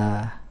juga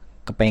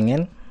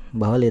kepengen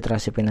bahwa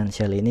literasi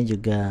finansial ini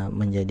juga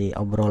menjadi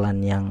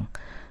obrolan yang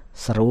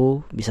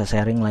seru, bisa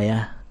sharing lah ya,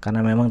 karena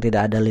memang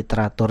tidak ada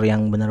literatur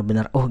yang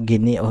benar-benar oh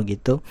gini oh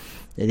gitu.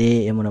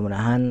 Jadi ya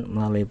mudah-mudahan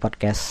melalui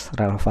podcast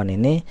relevan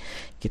ini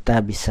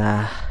kita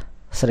bisa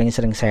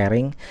sering-sering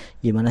sharing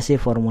gimana sih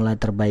formula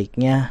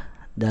terbaiknya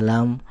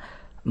dalam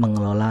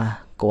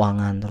mengelola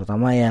keuangan,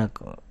 terutama ya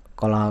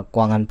kalau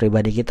keuangan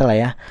pribadi kita lah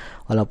ya.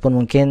 Walaupun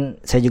mungkin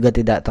saya juga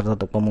tidak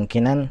tertutup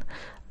kemungkinan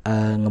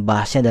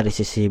ngebahasnya dari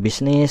sisi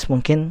bisnis,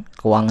 mungkin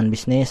keuangan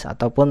bisnis,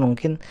 ataupun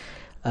mungkin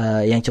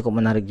yang cukup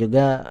menarik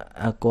juga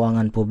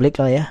keuangan publik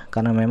lah ya,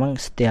 karena memang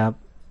setiap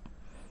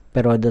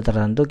periode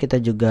tertentu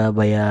kita juga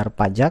bayar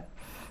pajak,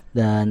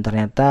 dan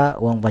ternyata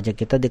uang pajak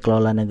kita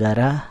dikelola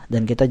negara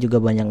dan kita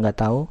juga banyak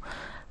nggak tahu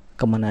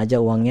kemana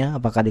aja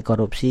uangnya, apakah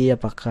dikorupsi,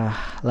 apakah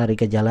lari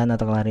ke jalan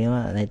atau lari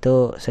mana. Nah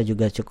itu saya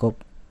juga cukup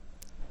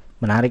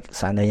menarik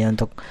seandainya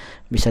untuk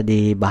bisa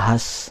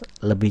dibahas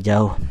lebih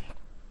jauh.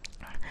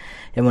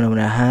 Ya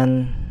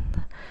mudah-mudahan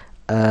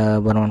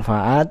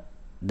bermanfaat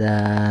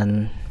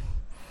dan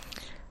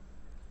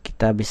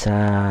kita bisa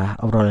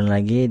obrolin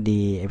lagi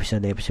di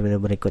episode-episode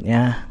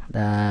berikutnya.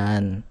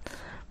 Dan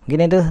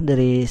mungkin itu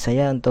dari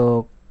saya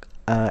untuk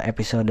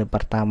episode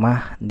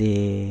pertama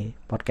di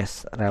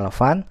podcast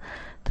relevan.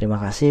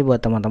 Terima kasih buat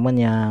teman-teman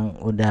yang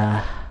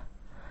udah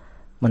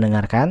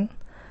mendengarkan.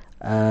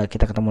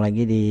 Kita ketemu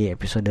lagi di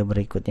episode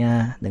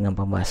berikutnya dengan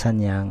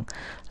pembahasan yang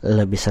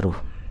lebih seru.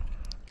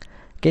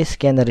 Oke,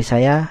 sekian dari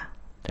saya.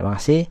 Terima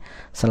kasih.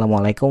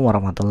 Assalamualaikum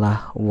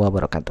warahmatullahi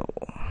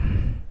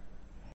wabarakatuh.